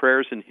mass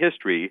prayers in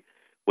history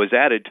was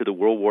added to the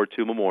World War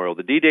II Memorial.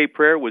 The D-Day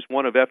prayer was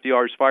one of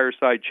FDR's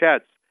fireside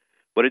chats,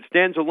 but it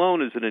stands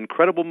alone as an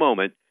incredible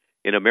moment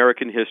in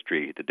American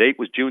history. The date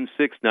was June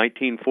 6,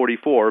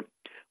 1944.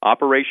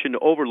 Operation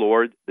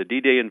Overlord, the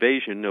D-Day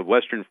invasion of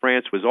Western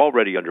France, was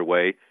already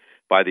underway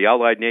by the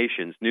Allied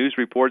nations. News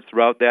reports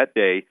throughout that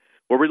day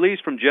were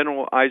released from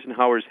General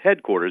Eisenhower's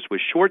headquarters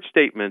with short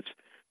statements,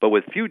 but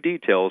with few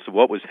details of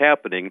what was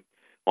happening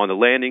on the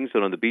landings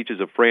and on the beaches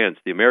of France.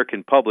 The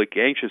American public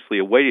anxiously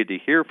awaited to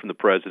hear from the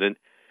president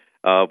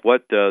of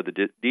what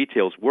the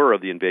details were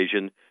of the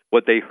invasion.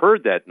 What they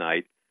heard that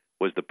night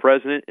was the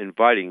president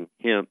inviting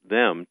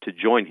them to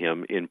join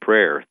him in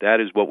prayer. That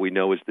is what we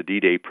know as the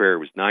D-Day prayer. It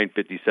was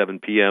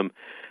 9:57 p.m.,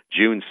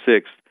 June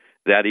 6th.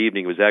 That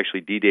evening was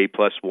actually D-Day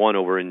 +1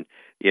 over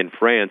in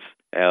France,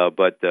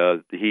 but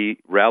he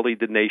rallied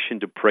the nation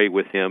to pray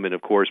with him, and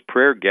of course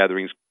prayer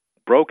gatherings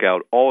broke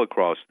out all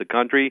across the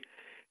country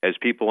as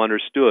people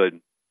understood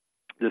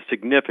the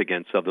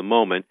significance of the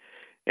moment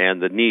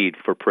and the need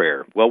for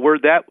prayer. Well, we're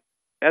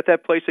at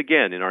that place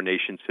again in our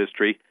nation's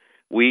history.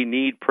 We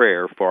need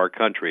prayer for our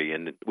country,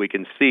 and we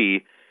can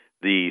see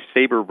the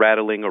saber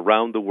rattling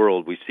around the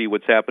world. We see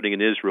what's happening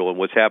in Israel and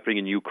what's happening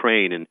in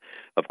Ukraine, and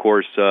of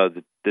course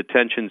the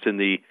tensions in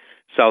the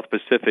South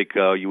Pacific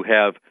you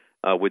have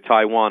with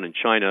Taiwan and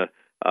China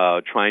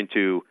trying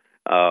to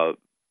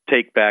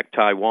take back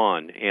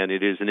Taiwan, and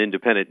it is an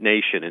independent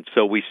nation. And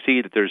so we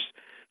see that there's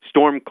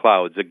storm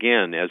clouds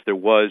again, as there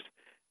was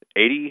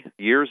 80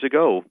 years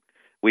ago.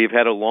 We've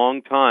had a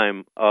long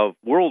time of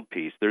world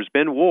peace. There's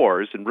been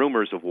wars and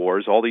rumors of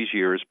wars all these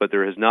years, but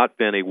there has not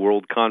been a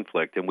world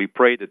conflict, and we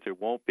pray that there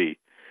won't be.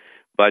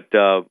 But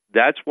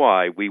that's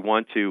why we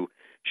want to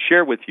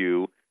share with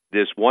you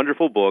this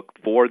wonderful book,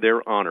 For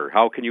Their Honor.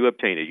 How can you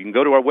obtain it? You can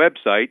go to our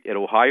website at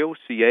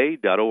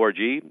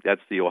ohioca.org.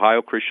 That's the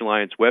Ohio Christian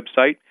Alliance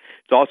website.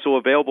 It's also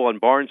available on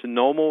Barnes &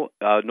 Noble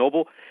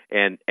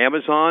and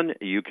Amazon.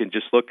 You can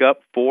just look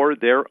up For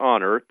Their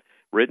Honor,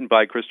 written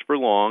by Christopher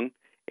Long,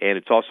 and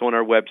it's also on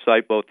our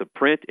website, both the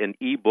print and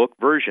e-book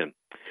version.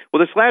 Well,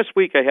 this last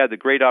week I had the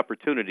great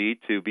opportunity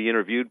to be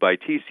interviewed by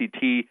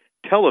TCT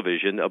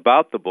Television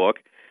about the book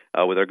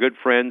with our good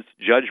friends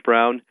Judge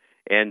Brown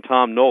and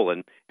Tom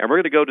Nolan. And we're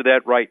going to go to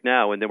that right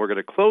now, and then we're going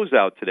to close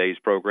out today's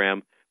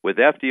program with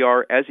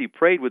FDR as he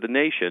prayed with the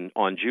nation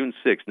on June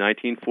 6,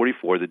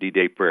 1944, the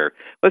D-Day prayer.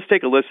 Let's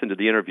take a listen to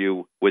the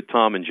interview with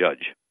Tom and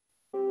Judge.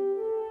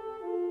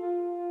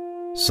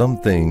 Some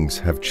things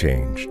have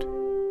changed.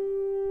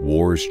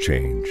 Wars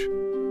change.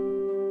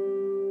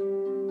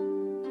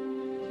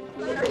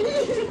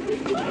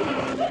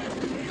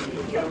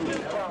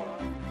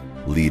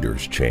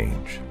 Leaders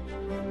change.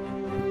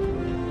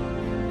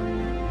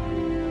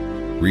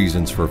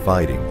 Reasons for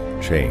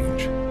fighting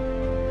change.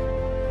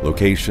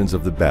 Locations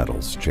of the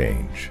battles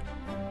change.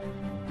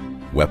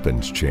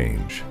 Weapons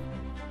change.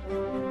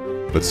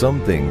 But some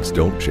things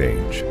don't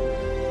change.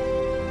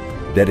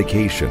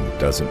 Dedication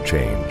doesn't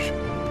change.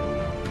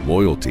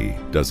 Loyalty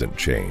doesn't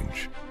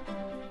change.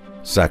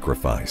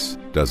 Sacrifice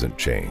doesn't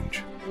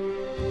change.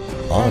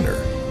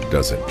 Honor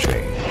doesn't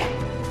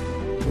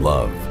change.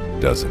 Love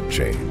doesn't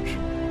change.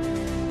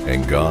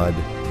 And God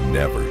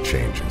never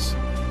changes.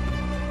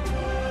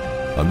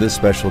 On this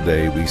special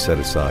day we set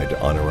aside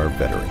to honor our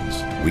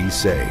veterans, we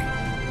say,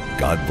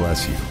 God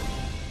bless you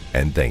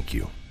and thank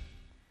you.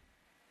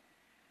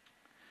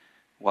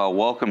 Well,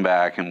 welcome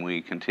back, and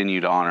we continue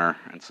to honor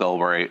and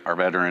celebrate our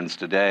veterans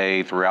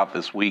today, throughout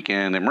this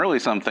weekend, and really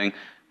something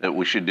that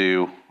we should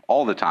do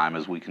all the time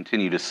as we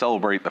continue to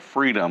celebrate the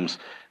freedoms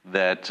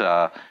that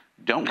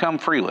don't come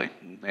freely.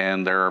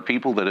 And there are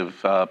people that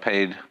have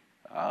paid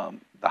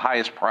the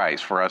highest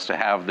price for us to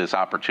have this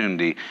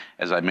opportunity,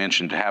 as I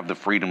mentioned, to have the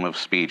freedom of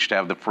speech, to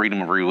have the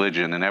freedom of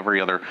religion, and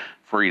every other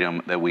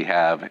freedom that we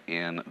have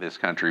in this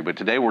country. But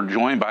today we're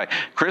joined by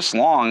Chris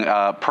Long,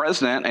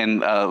 president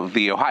and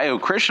the Ohio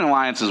Christian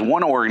Alliance is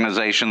one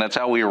organization. That's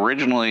how we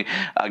originally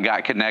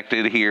got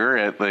connected here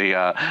at the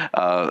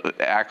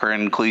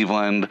Akron,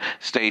 Cleveland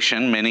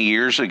station many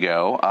years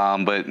ago,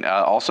 but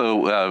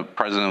also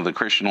president of the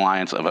Christian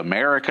Alliance of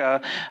America,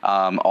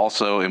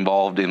 also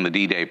involved in the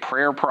D-Day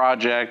Prayer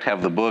Project,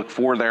 have the book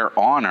For Their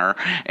Honor,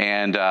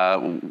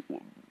 and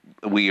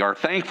we are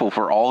thankful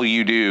for all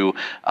you do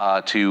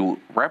to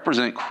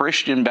represent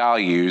Christian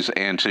values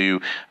and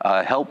to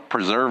help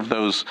preserve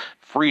those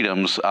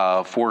freedoms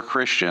for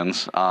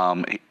Christians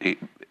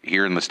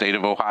here in the state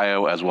of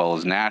Ohio as well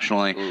as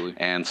nationally. Absolutely.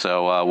 And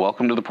so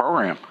welcome to the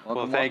program.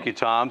 Well, thank you,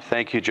 Tom.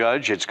 Thank you,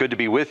 Judge. It's good to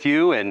be with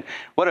you. And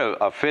what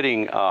a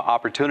fitting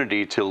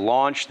opportunity to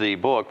launch the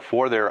book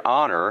For Their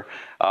Honor.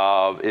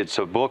 It's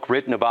a book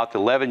written about the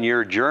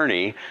 11-year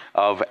journey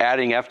of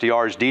adding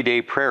FDR's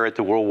D-Day prayer at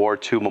the World War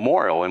II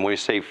Memorial. And when we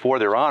say For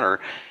Their Honor,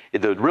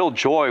 the real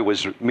joy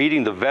was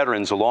meeting the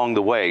veterans along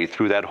the way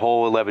through that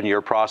whole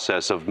 11-year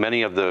process of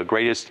many of the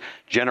greatest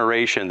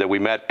generation that we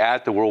met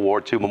at the World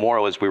War II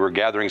Memorial as we were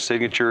gathering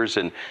signatures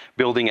and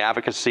building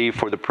advocacy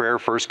for the prayer,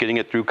 first getting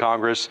it through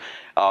Congress,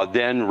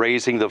 then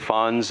raising the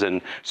funds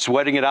and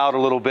sweating it out a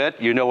little bit.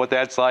 You know what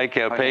that's like,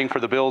 paying for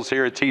the bills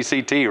here at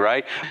TCT,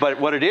 right? But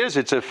what it is,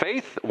 it's a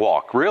faith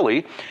walk,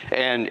 really.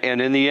 And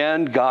in the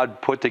end,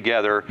 God put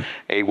together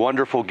a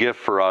wonderful gift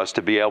for us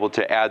to be able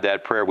to add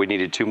that prayer. We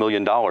needed $2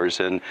 million,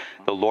 and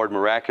the Lord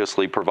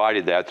miraculously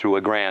provided that through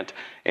a grant.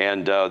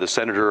 And the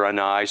senator and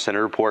I,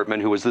 Senator Portman,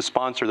 who was the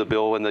sponsor of the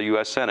bill in the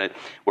U.S. Senate,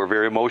 were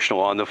very emotional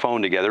on the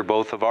phone together.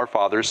 Both of our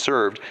fathers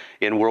served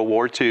in World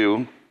War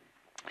II.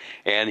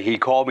 And he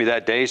called me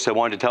that day, so I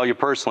wanted to tell you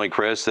personally,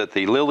 Chris, that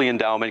the Lilly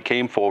Endowment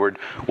came forward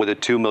with a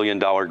 $2 million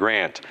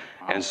grant.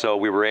 And so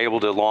we were able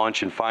to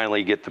launch and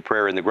finally get the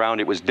prayer in the ground.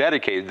 It was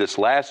dedicated this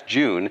last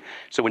June.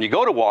 So when you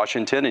go to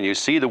Washington and you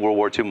see the World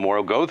War II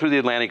Memorial, go through the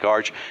Atlantic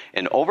Arch,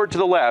 and over to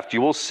the left,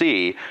 you will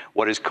see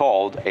what is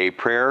called a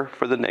prayer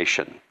for the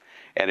nation.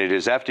 And it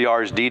is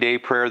FDR's D-Day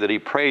prayer that he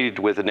prayed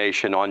with the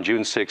nation on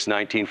June 6,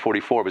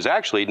 1944. It was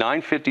actually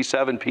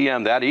 9:57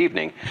 p.m. that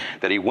evening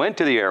that he went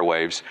to the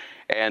airwaves.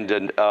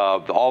 And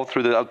all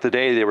throughout the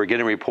day, they were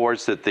getting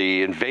reports that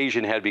the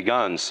invasion had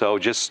begun. So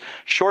just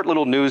short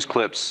little news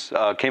clips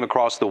came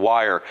across the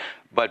wire.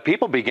 But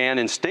people began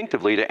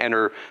instinctively to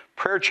enter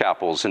prayer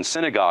chapels and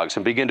synagogues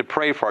and begin to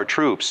pray for our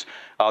troops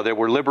that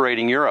were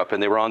liberating Europe,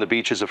 and they were on the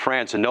beaches of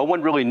France. And no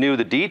one really knew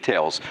the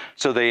details.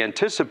 So they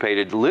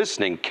anticipated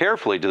listening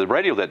carefully to the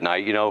radio that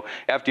night. You know,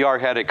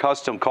 FDR had a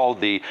custom called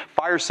the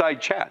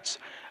fireside chats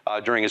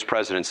during his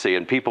presidency,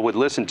 and people would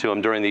listen to him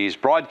during these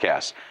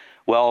broadcasts.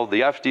 Well, the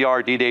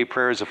FDR D-Day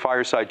prayer is a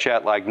fireside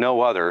chat like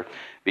no other,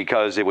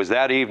 because it was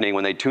that evening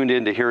when they tuned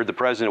in to hear the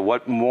president,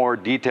 what more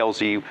details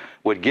he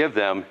would give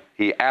them,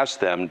 he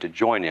asked them to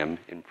join him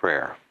in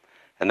prayer.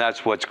 And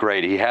that's what's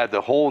great. He had the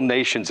whole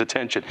nation's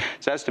attention.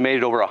 It's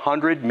estimated over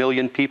 100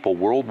 million people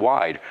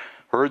worldwide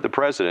heard the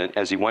president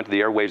as he went to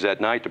the airwaves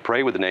that night to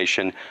pray with the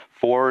nation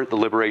for the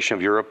liberation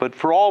of Europe, but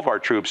for all of our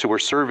troops who were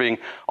serving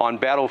on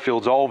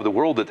battlefields all over the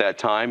world at that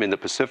time, in the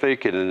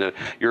Pacific and in the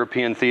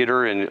European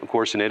theater, and of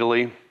course in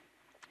Italy,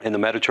 in the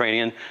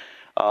Mediterranean.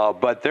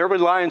 But their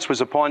reliance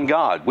was upon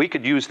God. We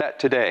could use that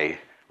today,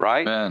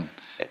 right? Amen.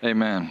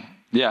 Amen.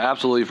 Yeah,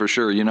 absolutely, for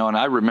sure. You know, and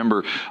I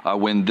remember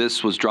when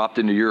this was dropped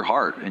into your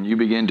heart and you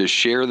began to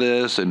share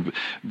this and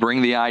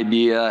bring the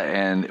idea,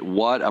 and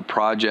what a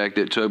project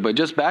it took. But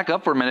just back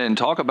up for a minute and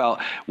talk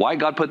about why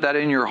God put that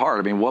in your heart.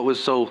 I mean, what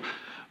was so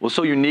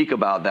unique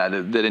about that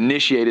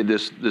initiated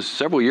this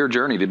several-year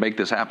journey to make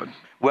this happen?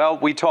 Well,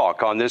 we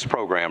talk on this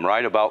program,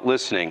 right, about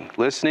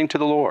listening to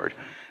the Lord.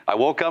 I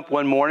woke up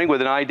one morning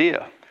with an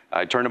idea.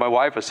 I turned to my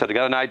wife, I said, I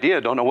got an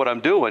idea, don't know what I'm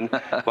doing,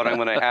 but I'm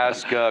going to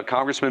ask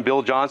Congressman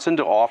Bill Johnson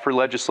to offer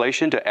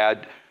legislation to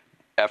add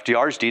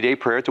FDR's D-Day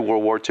prayer at the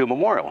World War II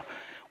Memorial.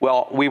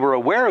 Well, we were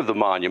aware of the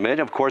monument.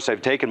 Of course,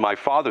 I've taken my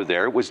father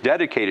there. It was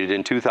dedicated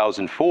in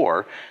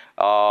 2004,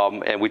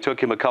 and we took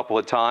him a couple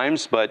of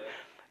times, but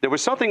there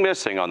was something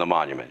missing on the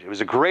monument. It was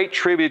a great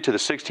tribute to the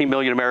 16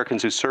 million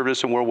Americans who served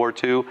us in World War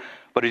II,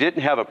 but it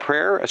didn't have a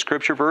prayer, a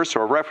scripture verse,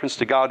 or a reference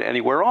to God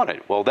anywhere on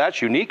it. Well,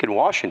 that's unique in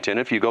Washington.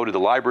 If you go to the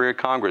Library of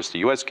Congress, the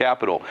U.S.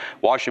 Capitol,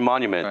 Washington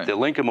Monument, right, the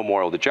Lincoln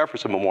Memorial, the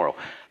Jefferson Memorial,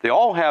 they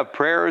all have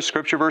prayers,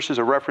 scripture verses,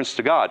 or reference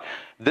to God.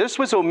 This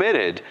was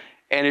omitted,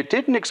 and it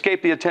didn't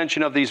escape the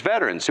attention of these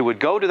veterans who would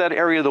go to that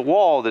area of the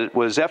wall that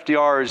was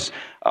FDR's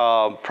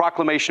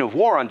proclamation of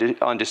war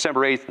on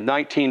December 8th,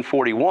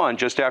 1941,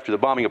 just after the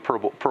bombing of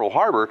Pearl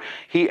Harbor.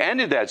 He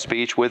ended that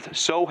speech with,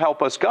 "So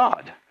help us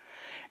God."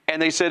 And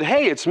they said,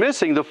 hey, it's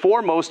missing the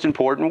four most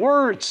important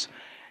words.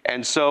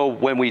 And so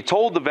when we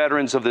told the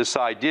veterans of this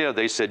idea,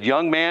 they said,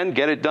 young man,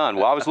 get it done.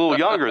 Well, I was a little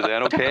younger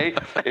then, okay?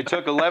 It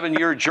took an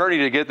 11-year journey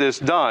to get this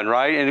done,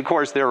 right? And of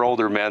course, they're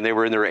older men. They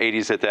were in their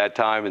 80s at that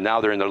time, and now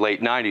they're in their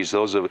late 90s,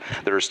 those that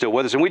are still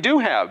with us. And we do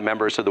have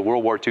members of the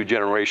World War II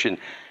generation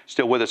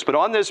still with us. But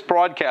on this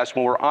broadcast,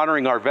 when we're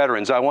honoring our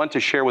veterans, I want to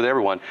share with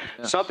everyone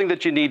something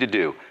that you need to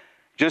do.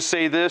 Just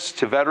say this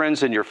to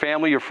veterans and your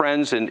family, your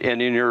friends, and in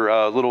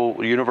your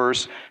little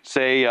universe.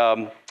 Say,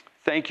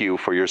 thank you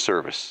for your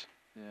service.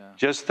 Yeah.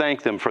 Just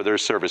thank them for their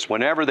service.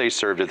 Whenever they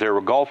served, if they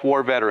were Gulf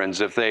War veterans,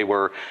 if they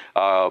were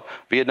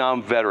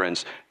Vietnam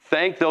veterans,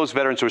 thank those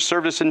veterans who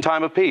served us in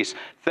time of peace.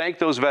 Thank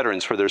those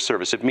veterans for their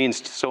service. It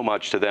means so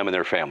much to them and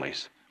their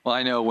families. Well,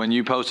 I know when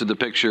you posted the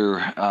picture,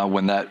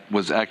 when that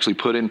was actually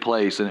put in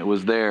place and it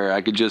was there,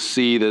 I could just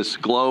see this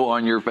glow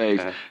on your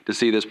face to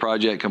see this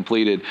project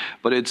completed.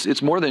 But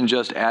it's more than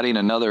just adding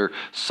another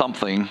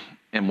something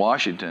in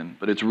Washington,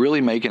 but it's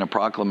really making a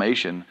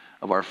proclamation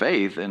of our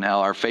faith and how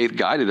our faith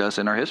guided us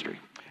in our history.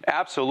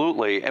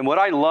 Absolutely. And what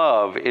I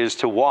love is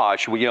to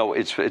watch,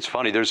 it's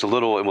funny, there's a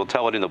little, and we'll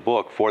tell it in the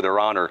book, For Their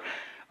Honor.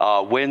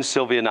 When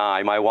Sylvia and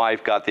I, my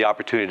wife, got the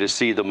opportunity to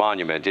see the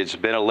monument, it's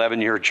been an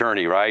 11-year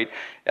journey, right?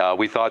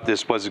 We thought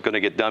this wasn't going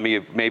to get done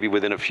maybe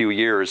within a few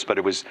years, but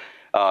it was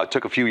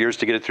took a few years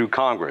to get it through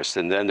Congress.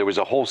 And then there was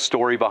a whole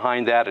story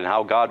behind that and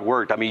how God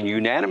worked. I mean,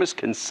 unanimous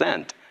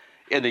consent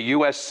in the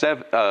U.S.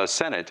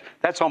 Senate,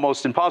 that's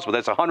almost impossible.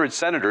 That's 100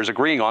 senators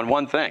agreeing on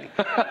one thing.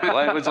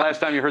 When was the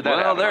last time you heard that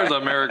happen? Well, there's a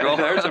miracle.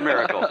 There's a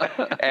miracle.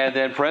 And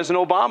then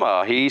President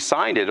Obama, he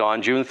signed it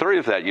on June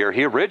 30th that year.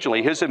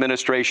 His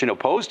administration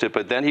opposed it,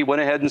 but then he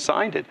went ahead and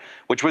signed it,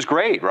 which was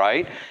great,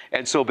 right?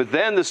 And so, but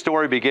then the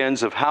story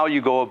begins of how you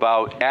go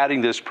about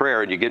adding this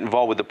prayer, and you get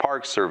involved with the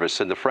Park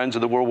Service and the Friends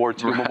of the World War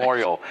II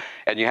Memorial,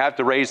 and you have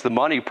to raise the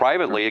money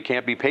privately. It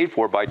can't be paid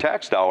for by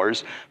tax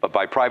dollars, but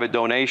by private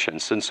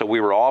donations. And so we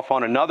were off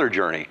on another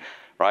journey,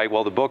 right?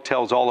 Well, the book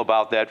tells all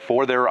about that,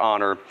 For Their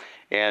Honor.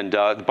 And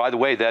by the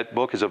way, that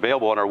book is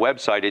available on our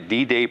website at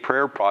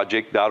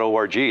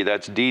ddayprayerproject.org.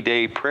 That's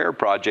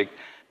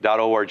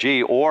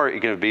ddayprayerproject.org, or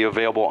it can be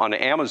available on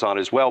Amazon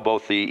as well,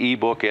 both the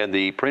ebook and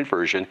the print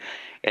version.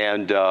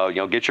 And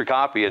get your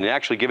copy and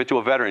actually give it to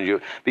a veteran.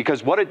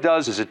 Because what it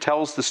does is it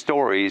tells the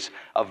stories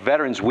of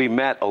veterans we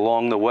met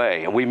along the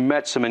way. And we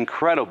met some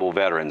incredible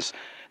veterans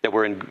that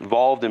were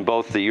involved in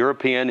both the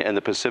European and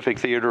the Pacific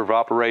theater of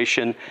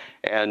operation.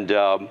 And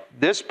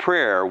this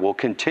prayer will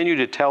continue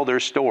to tell their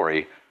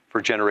story for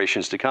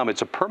generations to come.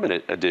 It's a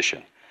permanent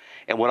addition.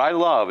 And what I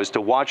love is to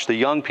watch the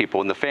young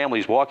people and the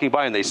families walking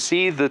by and they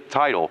see the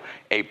title,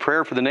 A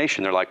Prayer for the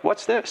Nation. They're like,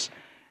 what's this?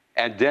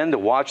 And then to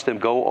watch them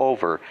go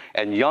over,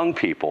 and young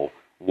people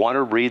want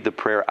to read the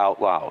prayer out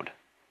loud.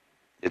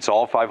 It's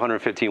all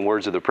 515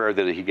 words of the prayer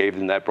that he gave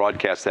in that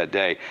broadcast that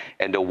day.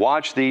 And to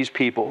watch these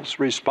people's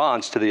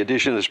response to the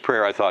addition of this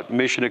prayer, I thought,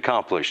 mission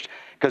accomplished.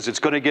 Because it's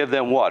going to give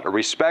them what? A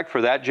respect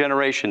for that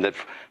generation that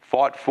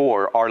fought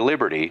for our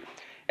liberty,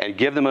 and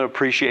give them an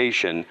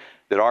appreciation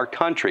that our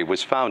country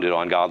was founded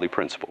on godly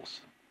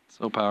principles.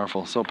 So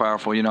powerful, so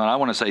powerful. And I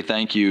want to say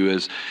thank you.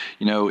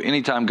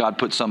 Anytime God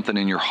puts something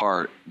in your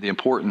heart, the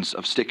importance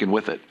of sticking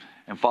with it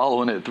and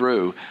following it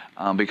through,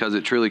 because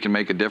it truly can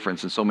make a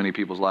difference in so many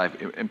people's life,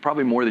 and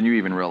probably more than you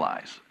even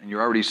realize. And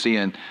you're already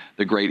seeing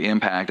the great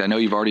impact. I know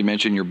you've already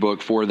mentioned your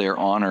book, For Their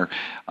Honor.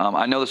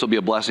 I know this will be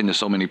a blessing to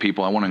so many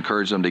people. I want to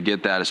encourage them to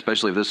get that,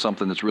 especially if this is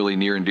something that's really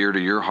near and dear to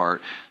your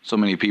heart. So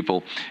many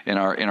people in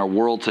our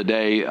world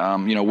today,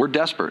 we're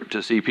desperate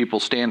to see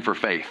people stand for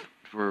faith.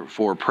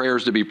 For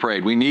prayers to be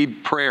prayed. We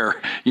need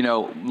prayer,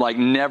 like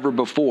never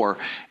before,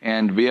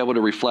 and be able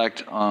to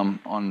reflect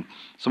on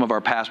some of our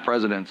past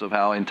presidents of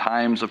how in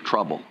times of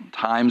trouble,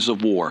 times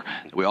of war,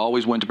 we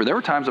always went to prayer. There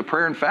were times of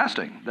prayer and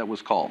fasting that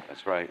was called.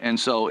 That's right. And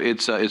so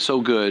it's so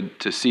good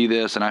to see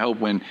this, and I hope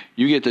when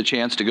you get the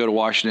chance to go to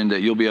Washington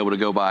that you'll be able to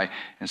go by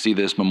and see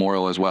this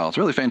memorial as well. It's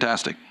really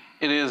fantastic.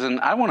 It is, and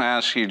I want to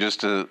ask you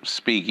just to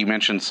speak. You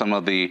mentioned some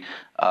of the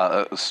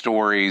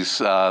stories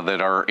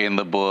that are in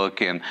the book,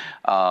 and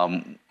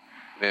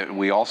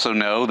we also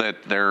know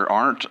that there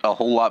aren't a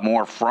whole lot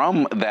more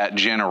from that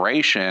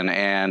generation,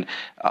 and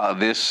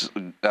this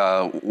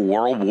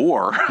World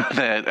War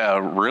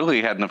that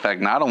really had an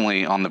effect not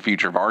only on the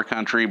future of our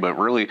country, but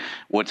really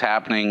what's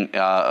happening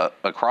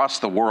across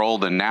the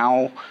world. And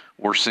now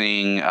we're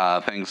seeing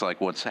things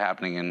like what's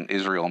happening in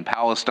Israel and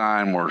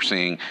Palestine. We're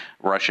seeing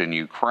Russia and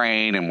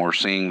Ukraine, and we're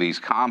seeing these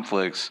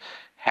conflicts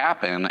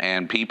happen,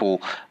 and people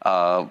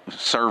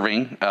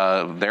serving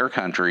their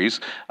countries,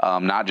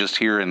 not just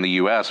here in the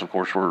U.S. Of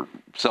course, we're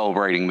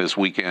celebrating this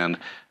weekend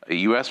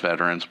U.S.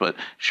 veterans, but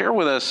share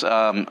with us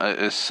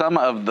some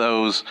of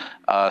those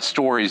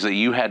stories that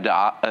you had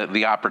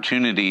the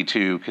opportunity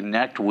to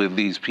connect with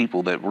these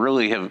people that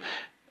really have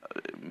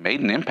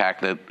made an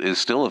impact that is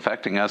still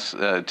affecting us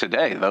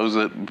today. Those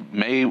that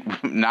may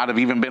not have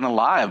even been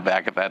alive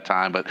back at that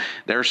time, but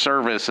their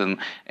service and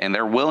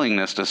their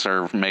willingness to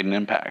serve made an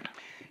impact.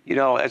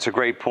 That's a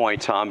great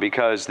point, Tom,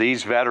 because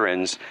these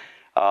veterans,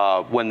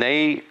 when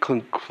they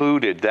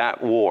concluded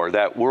that war,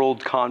 that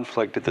world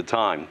conflict at the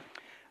time,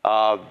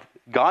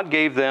 God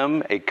gave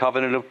them a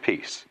covenant of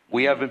peace.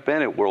 We haven't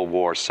been at World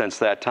War since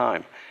that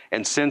time.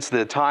 And since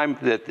the time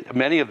that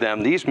many of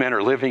them, these men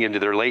are living into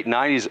their late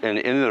 90s and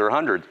into their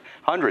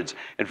hundreds.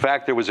 In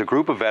fact, there was a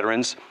group of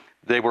veterans.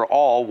 They were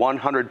all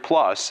 100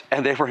 plus,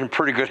 and they were in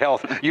pretty good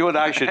health. You and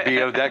I should be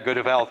of that good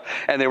of health.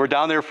 And they were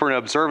down there for an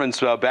observance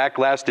back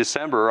last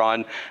December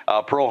on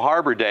Pearl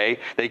Harbor Day.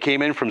 They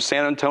came in from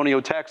San Antonio,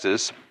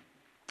 Texas,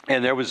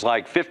 and there was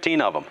like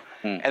 15 of them.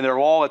 And they're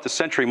all at the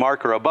century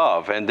mark or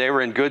above, and they were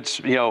in good,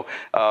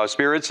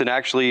 spirits and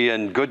actually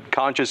in good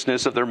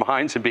consciousness of their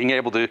minds and being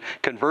able to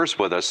converse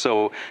with us.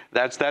 So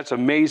that's an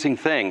amazing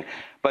thing.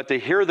 But to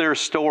hear their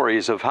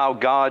stories of how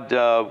God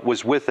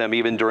was with them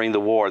even during the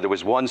war. There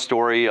was one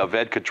story of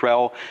Ed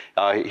Cottrell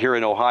here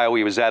in Ohio.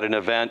 He was at an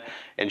event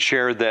and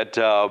shared that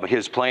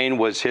his plane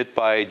was hit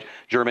by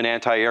German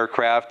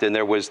anti-aircraft, and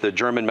there was the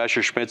German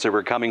Messerschmitts that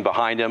were coming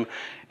behind him.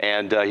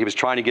 And he was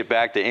trying to get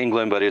back to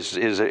England, but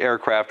his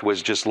aircraft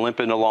was just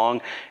limping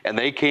along. And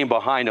they came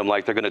behind him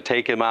like they're going to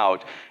take him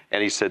out.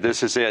 And he said,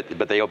 this is it.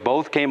 But they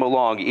both came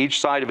along each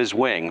side of his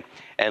wing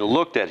and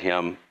looked at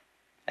him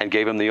and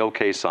gave him the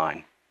okay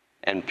sign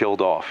and peeled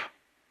off.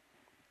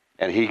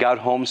 And he got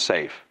home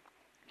safe.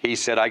 He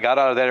said, I got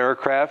out of that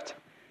aircraft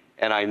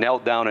and I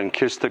knelt down and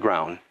kissed the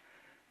ground.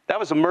 That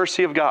was a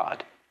mercy of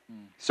God.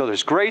 So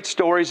there's great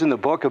stories in the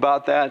book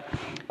about that.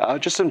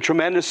 Just some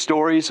tremendous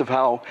stories of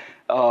how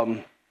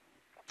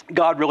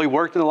God really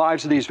worked in the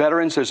lives of these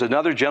veterans. There's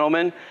another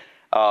gentleman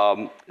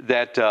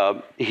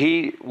that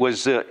he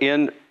was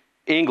in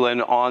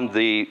England on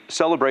the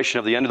celebration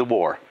of the end of the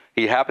war.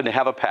 He happened to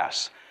have a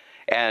pass,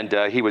 and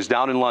he was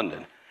down in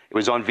London. It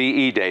was on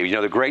VE Day,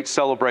 the great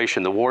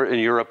celebration. The war in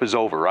Europe is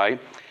over,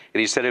 right? And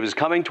he said it was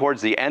coming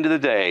towards the end of the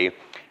day,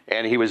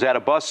 and he was at a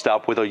bus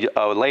stop with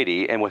a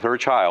lady and with her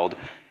child,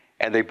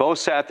 and they both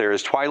sat there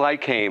as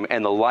twilight came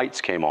and the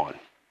lights came on.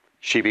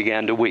 She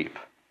began to weep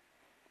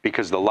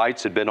because the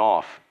lights had been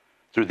off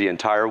through the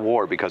entire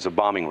war because of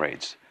bombing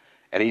raids.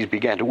 And he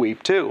began to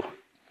weep too,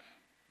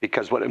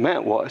 because what it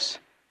meant was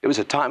it was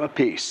a time of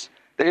peace.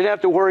 They didn't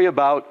have to worry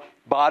about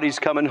bodies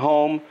coming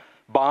home,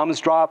 bombs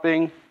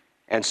dropping,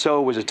 and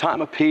so it was a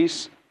time of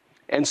peace.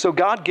 And so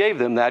God gave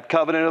them that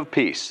covenant of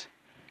peace.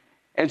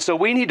 And so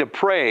we need to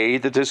pray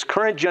that this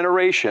current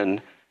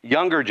generation,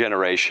 younger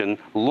generation,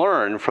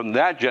 learn from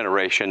that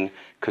generation,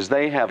 because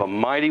they have a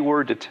mighty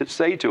word to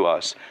say to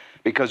us,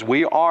 because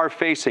we are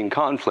facing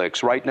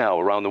conflicts right now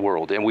around the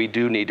world, and we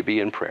do need to be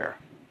in prayer.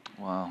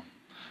 Wow.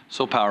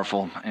 So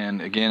powerful.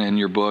 And again, in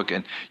your book,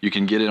 and you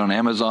can get it on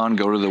Amazon.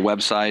 Go to the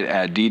website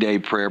at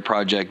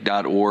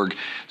ddayprayerproject.org.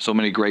 So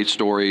many great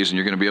stories, and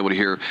you're going to be able to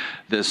hear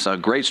this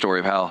great story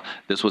of how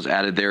this was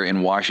added there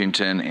in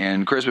Washington.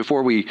 And Chris,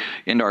 before we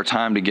end our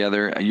time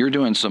together, you're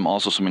doing some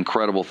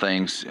incredible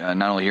things,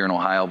 not only here in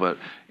Ohio, but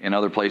in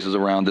other places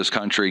around this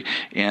country.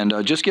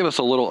 And just give us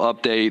a little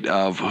update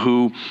of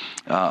who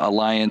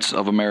Alliance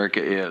of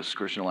America is,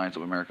 Christian Alliance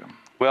of America.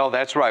 Well,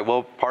 that's right.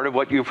 Well, part of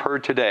what you've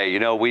heard today,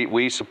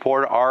 we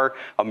support our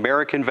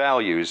American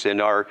values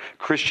and our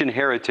Christian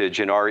heritage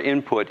and our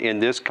input in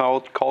this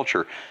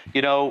culture.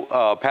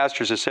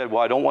 Pastors have said,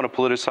 well, I don't want to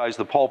politicize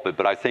the pulpit,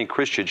 but I think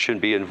Christians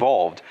shouldn't be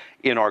involved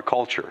in our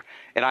culture.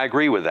 And I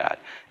agree with that.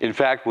 In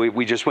fact,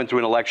 we just went through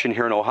an election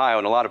here in Ohio,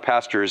 and a lot of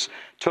pastors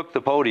took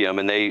the podium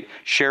and they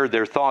shared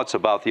their thoughts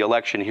about the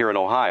election here in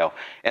Ohio.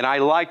 And I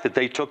like that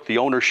they took the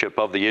ownership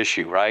of the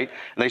issue, right?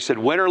 And they said,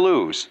 win or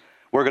lose,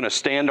 we're going to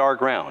stand our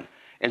ground.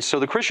 And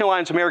so the Christian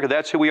Alliance of America,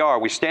 that's who we are.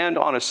 We stand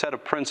on a set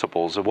of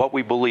principles of what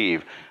we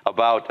believe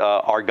about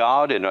our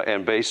God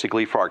and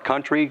basically for our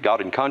country,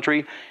 God and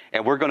country.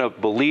 And we're going to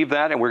believe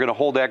that, and we're going to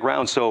hold that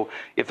ground. So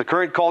if the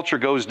current culture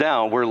goes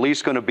down, we're at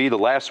least going to be the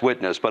last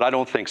witness. But I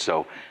don't think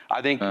so.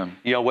 I think,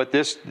 what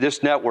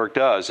this network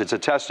does, it's a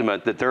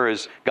testament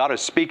that God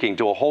is speaking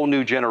to a whole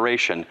new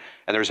generation.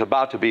 And there's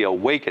about to be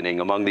awakening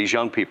among these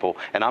young people.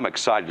 And I'm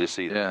excited to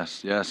see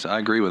that. Yes, I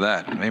agree with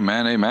that.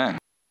 Amen, amen.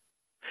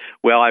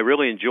 Well, I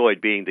really enjoyed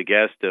being the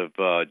guest of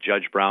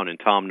Judge Brown and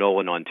Tom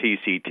Nolan on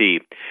TCT.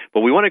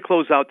 But we want to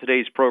close out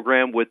today's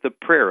program with the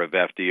prayer of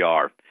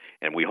FDR.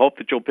 And we hope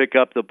that you'll pick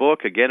up the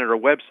book again at our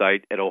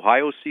website at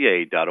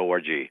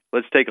ohioca.org.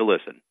 Let's take a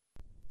listen.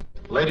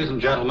 Ladies and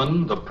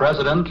gentlemen, the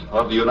President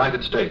of the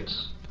United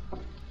States.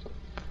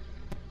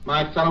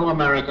 My fellow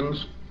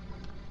Americans,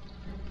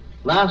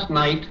 last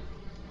night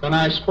when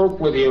I spoke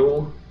with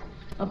you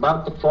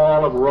about the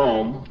fall of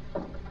Rome,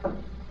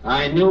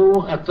 I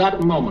knew at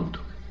that moment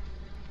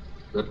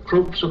the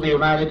troops of the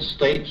United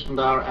States and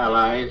our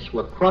allies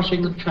were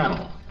crossing the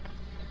Channel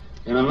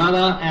in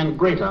another and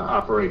greater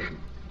operation.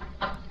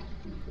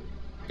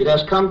 It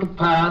has come to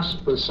pass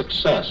with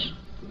success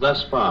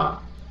thus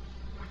far.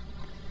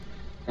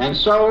 And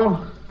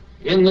so,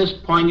 in this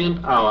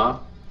poignant hour,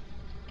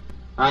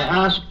 I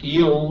ask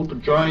you to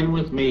join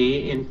with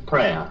me in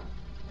prayer.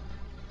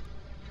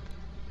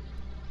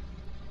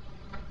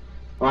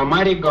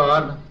 Almighty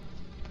God,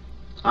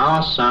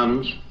 our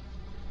sons,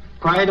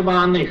 pride of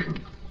our nation,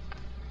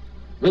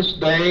 this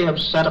day have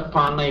set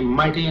upon a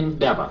mighty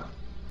endeavor,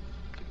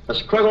 a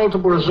struggle to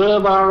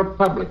preserve our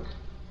republic,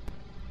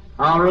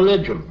 our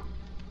religion,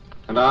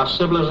 and our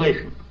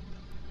civilization,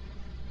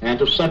 and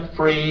to set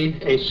free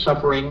a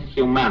suffering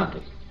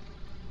humanity.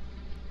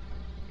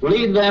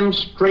 Lead them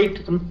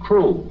straight and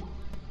true.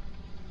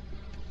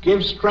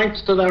 Give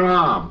strength to their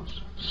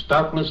arms,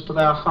 stoutness to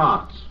their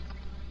hearts,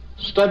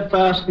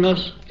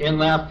 steadfastness in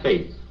their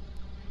faith.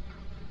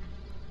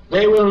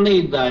 They will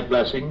need thy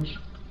blessings.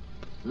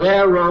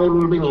 Their road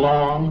will be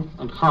long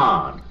and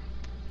hard.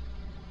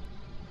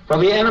 For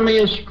the enemy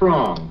is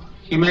strong.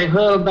 He may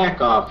hurl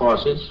back our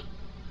forces.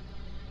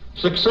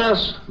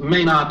 Success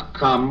may not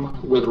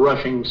come with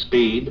rushing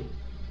speed,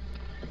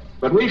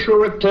 but we shall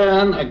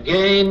return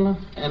again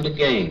and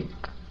again.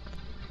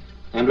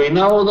 And we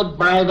know that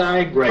by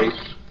thy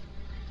grace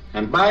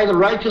and by the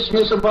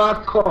righteousness of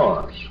our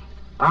cause,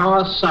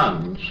 our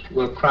sons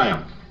will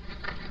triumph.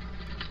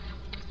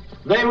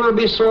 They will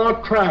be sore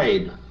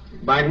tried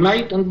by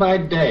night and by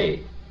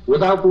day,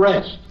 without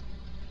rest,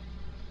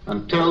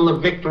 until the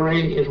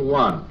victory is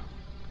won.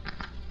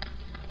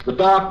 The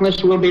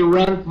darkness will be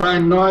rent by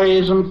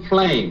noise and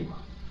flame.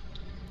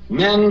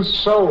 Men's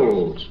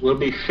souls will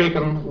be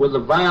shaken with the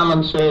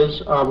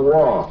violences of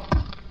war.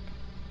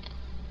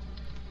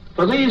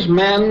 For these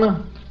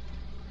men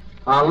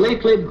are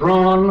lately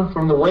drawn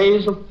from the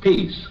ways of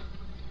peace.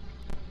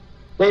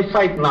 They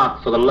fight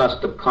not for the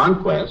lust of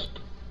conquest.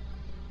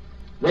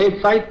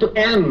 They fight to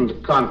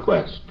end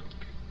conquest.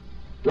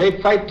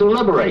 They fight to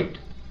liberate.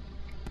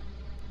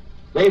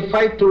 They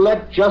fight to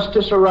let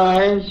justice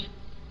arise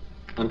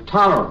and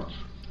tolerance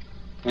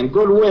and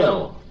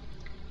goodwill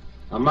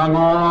among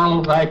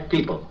all thy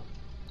people.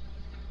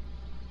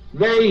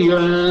 They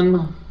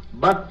yearn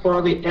but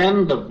for the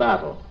end of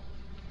battle,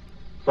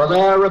 for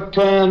their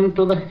return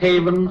to the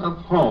haven of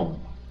home.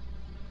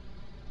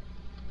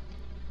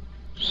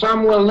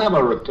 Some will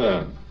never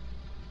return.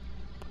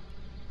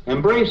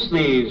 Embrace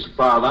these,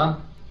 Father,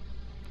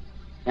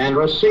 and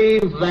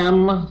receive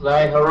them,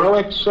 thy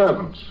heroic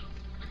servants,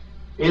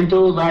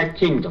 into thy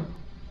kingdom.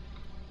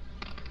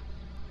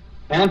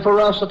 And for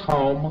us at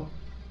home,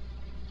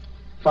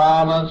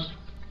 fathers,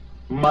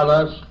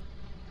 mothers,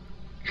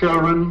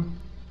 children,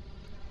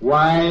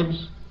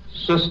 wives,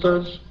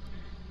 sisters,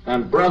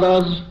 and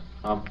brothers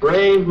of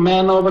brave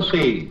men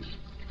overseas,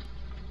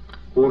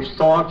 whose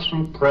thoughts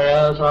and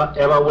prayers are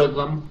ever with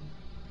them,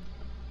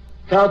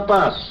 help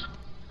us,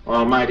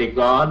 Almighty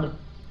God,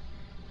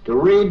 to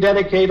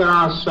rededicate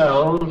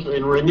ourselves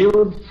in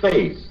renewed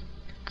faith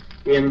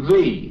in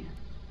Thee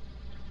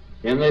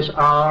in this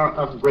hour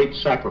of great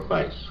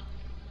sacrifice.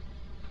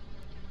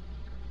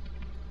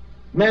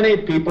 Many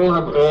people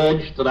have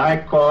urged that I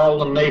call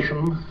the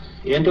nation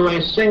into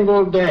a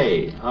single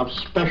day of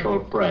special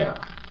prayer.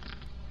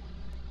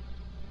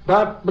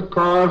 But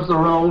because the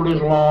road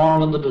is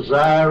long and the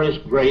desire is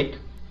great,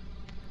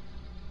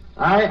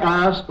 I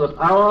ask that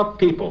our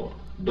people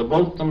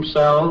devote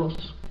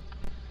themselves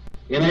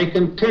in a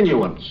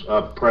continuance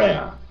of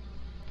prayer,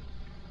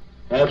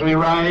 as we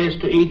rise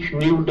to each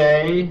new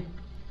day,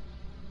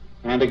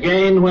 and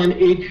again when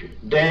each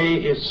day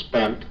is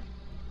spent,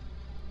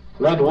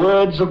 let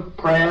words of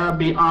prayer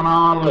be on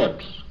our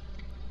lips,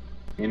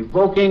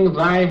 invoking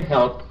thy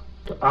help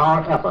to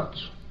our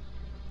efforts.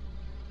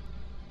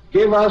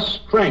 Give us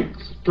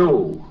strength,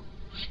 too,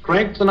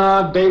 strengthen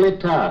our daily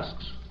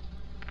tasks,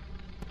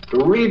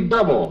 to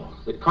redouble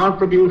the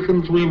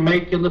contributions we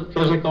make in the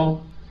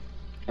physical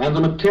and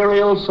the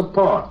material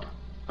support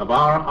of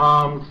our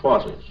armed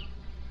forces.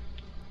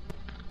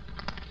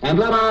 And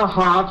let our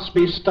hearts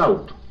be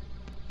stout,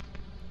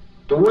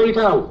 to wait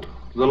out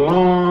the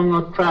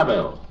long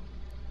travail,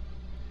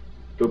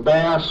 to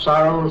bear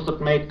sorrows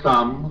that may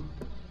come,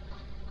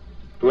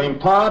 to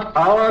impart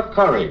our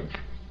courage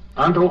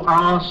unto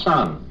our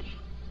sons,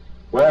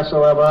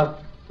 wheresoever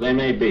they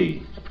may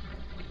be.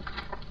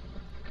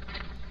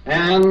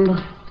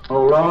 And,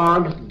 O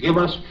Lord, give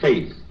us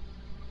faith.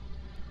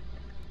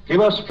 Give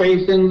us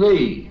faith in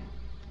Thee,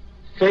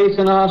 faith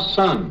in our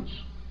sons,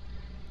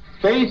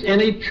 faith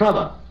in each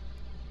other,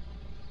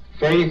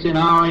 faith in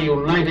our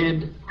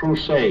united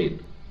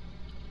crusade.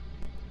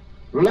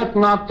 Let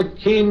not the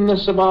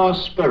keenness of our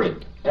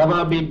spirit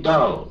ever be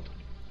dulled.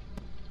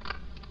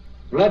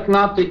 Let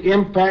not the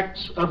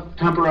impacts of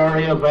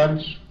temporary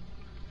events,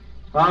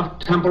 of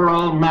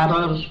temporal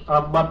matters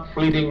of but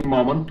fleeting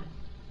moment,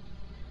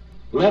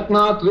 let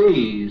not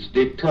these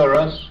deter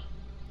us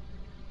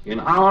in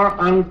our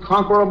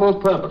unconquerable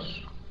purpose.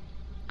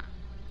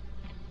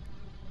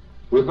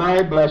 With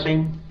thy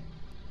blessing,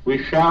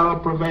 we shall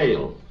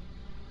prevail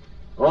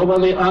over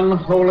the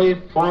unholy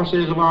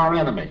forces of our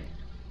enemy.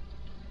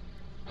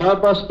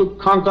 Help us to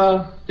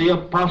conquer the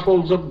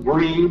apostles of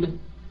greed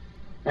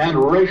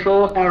and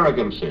racial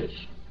arrogances.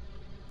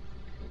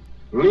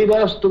 Lead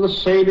us to the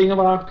saving of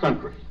our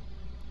country,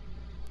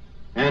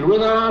 and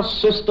with our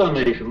sister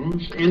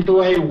nations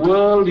into a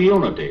world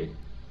unity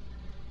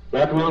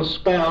that will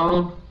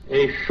spell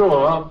a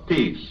sure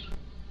peace,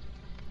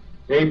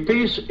 a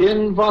peace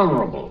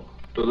invulnerable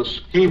to the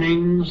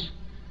schemings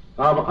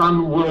of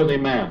unworthy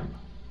men,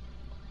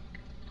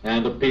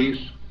 and a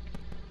peace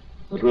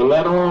that will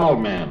let all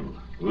men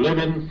live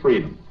in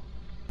freedom,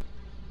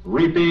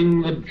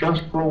 reaping the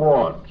just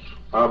rewards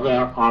of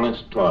their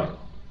honest toil.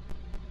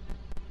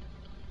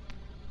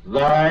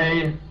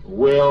 Thy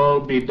will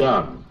be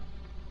done,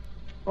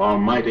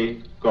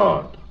 Almighty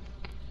God.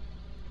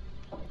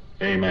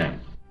 Amen.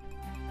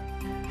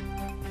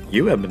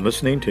 You have been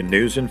listening to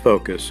News in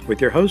Focus with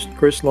your host,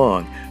 Chris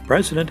Long,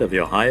 President of the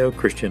Ohio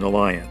Christian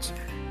Alliance.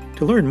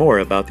 To learn more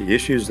about the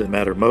issues that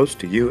matter most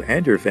to you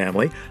and your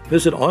family,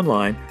 visit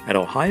online at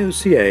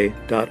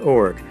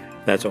ohioca.org.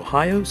 That's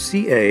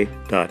ohioca.org.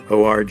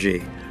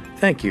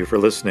 Thank you for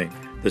listening.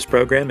 This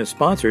program is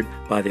sponsored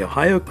by the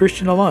Ohio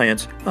Christian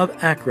Alliance of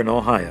Akron,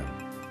 Ohio.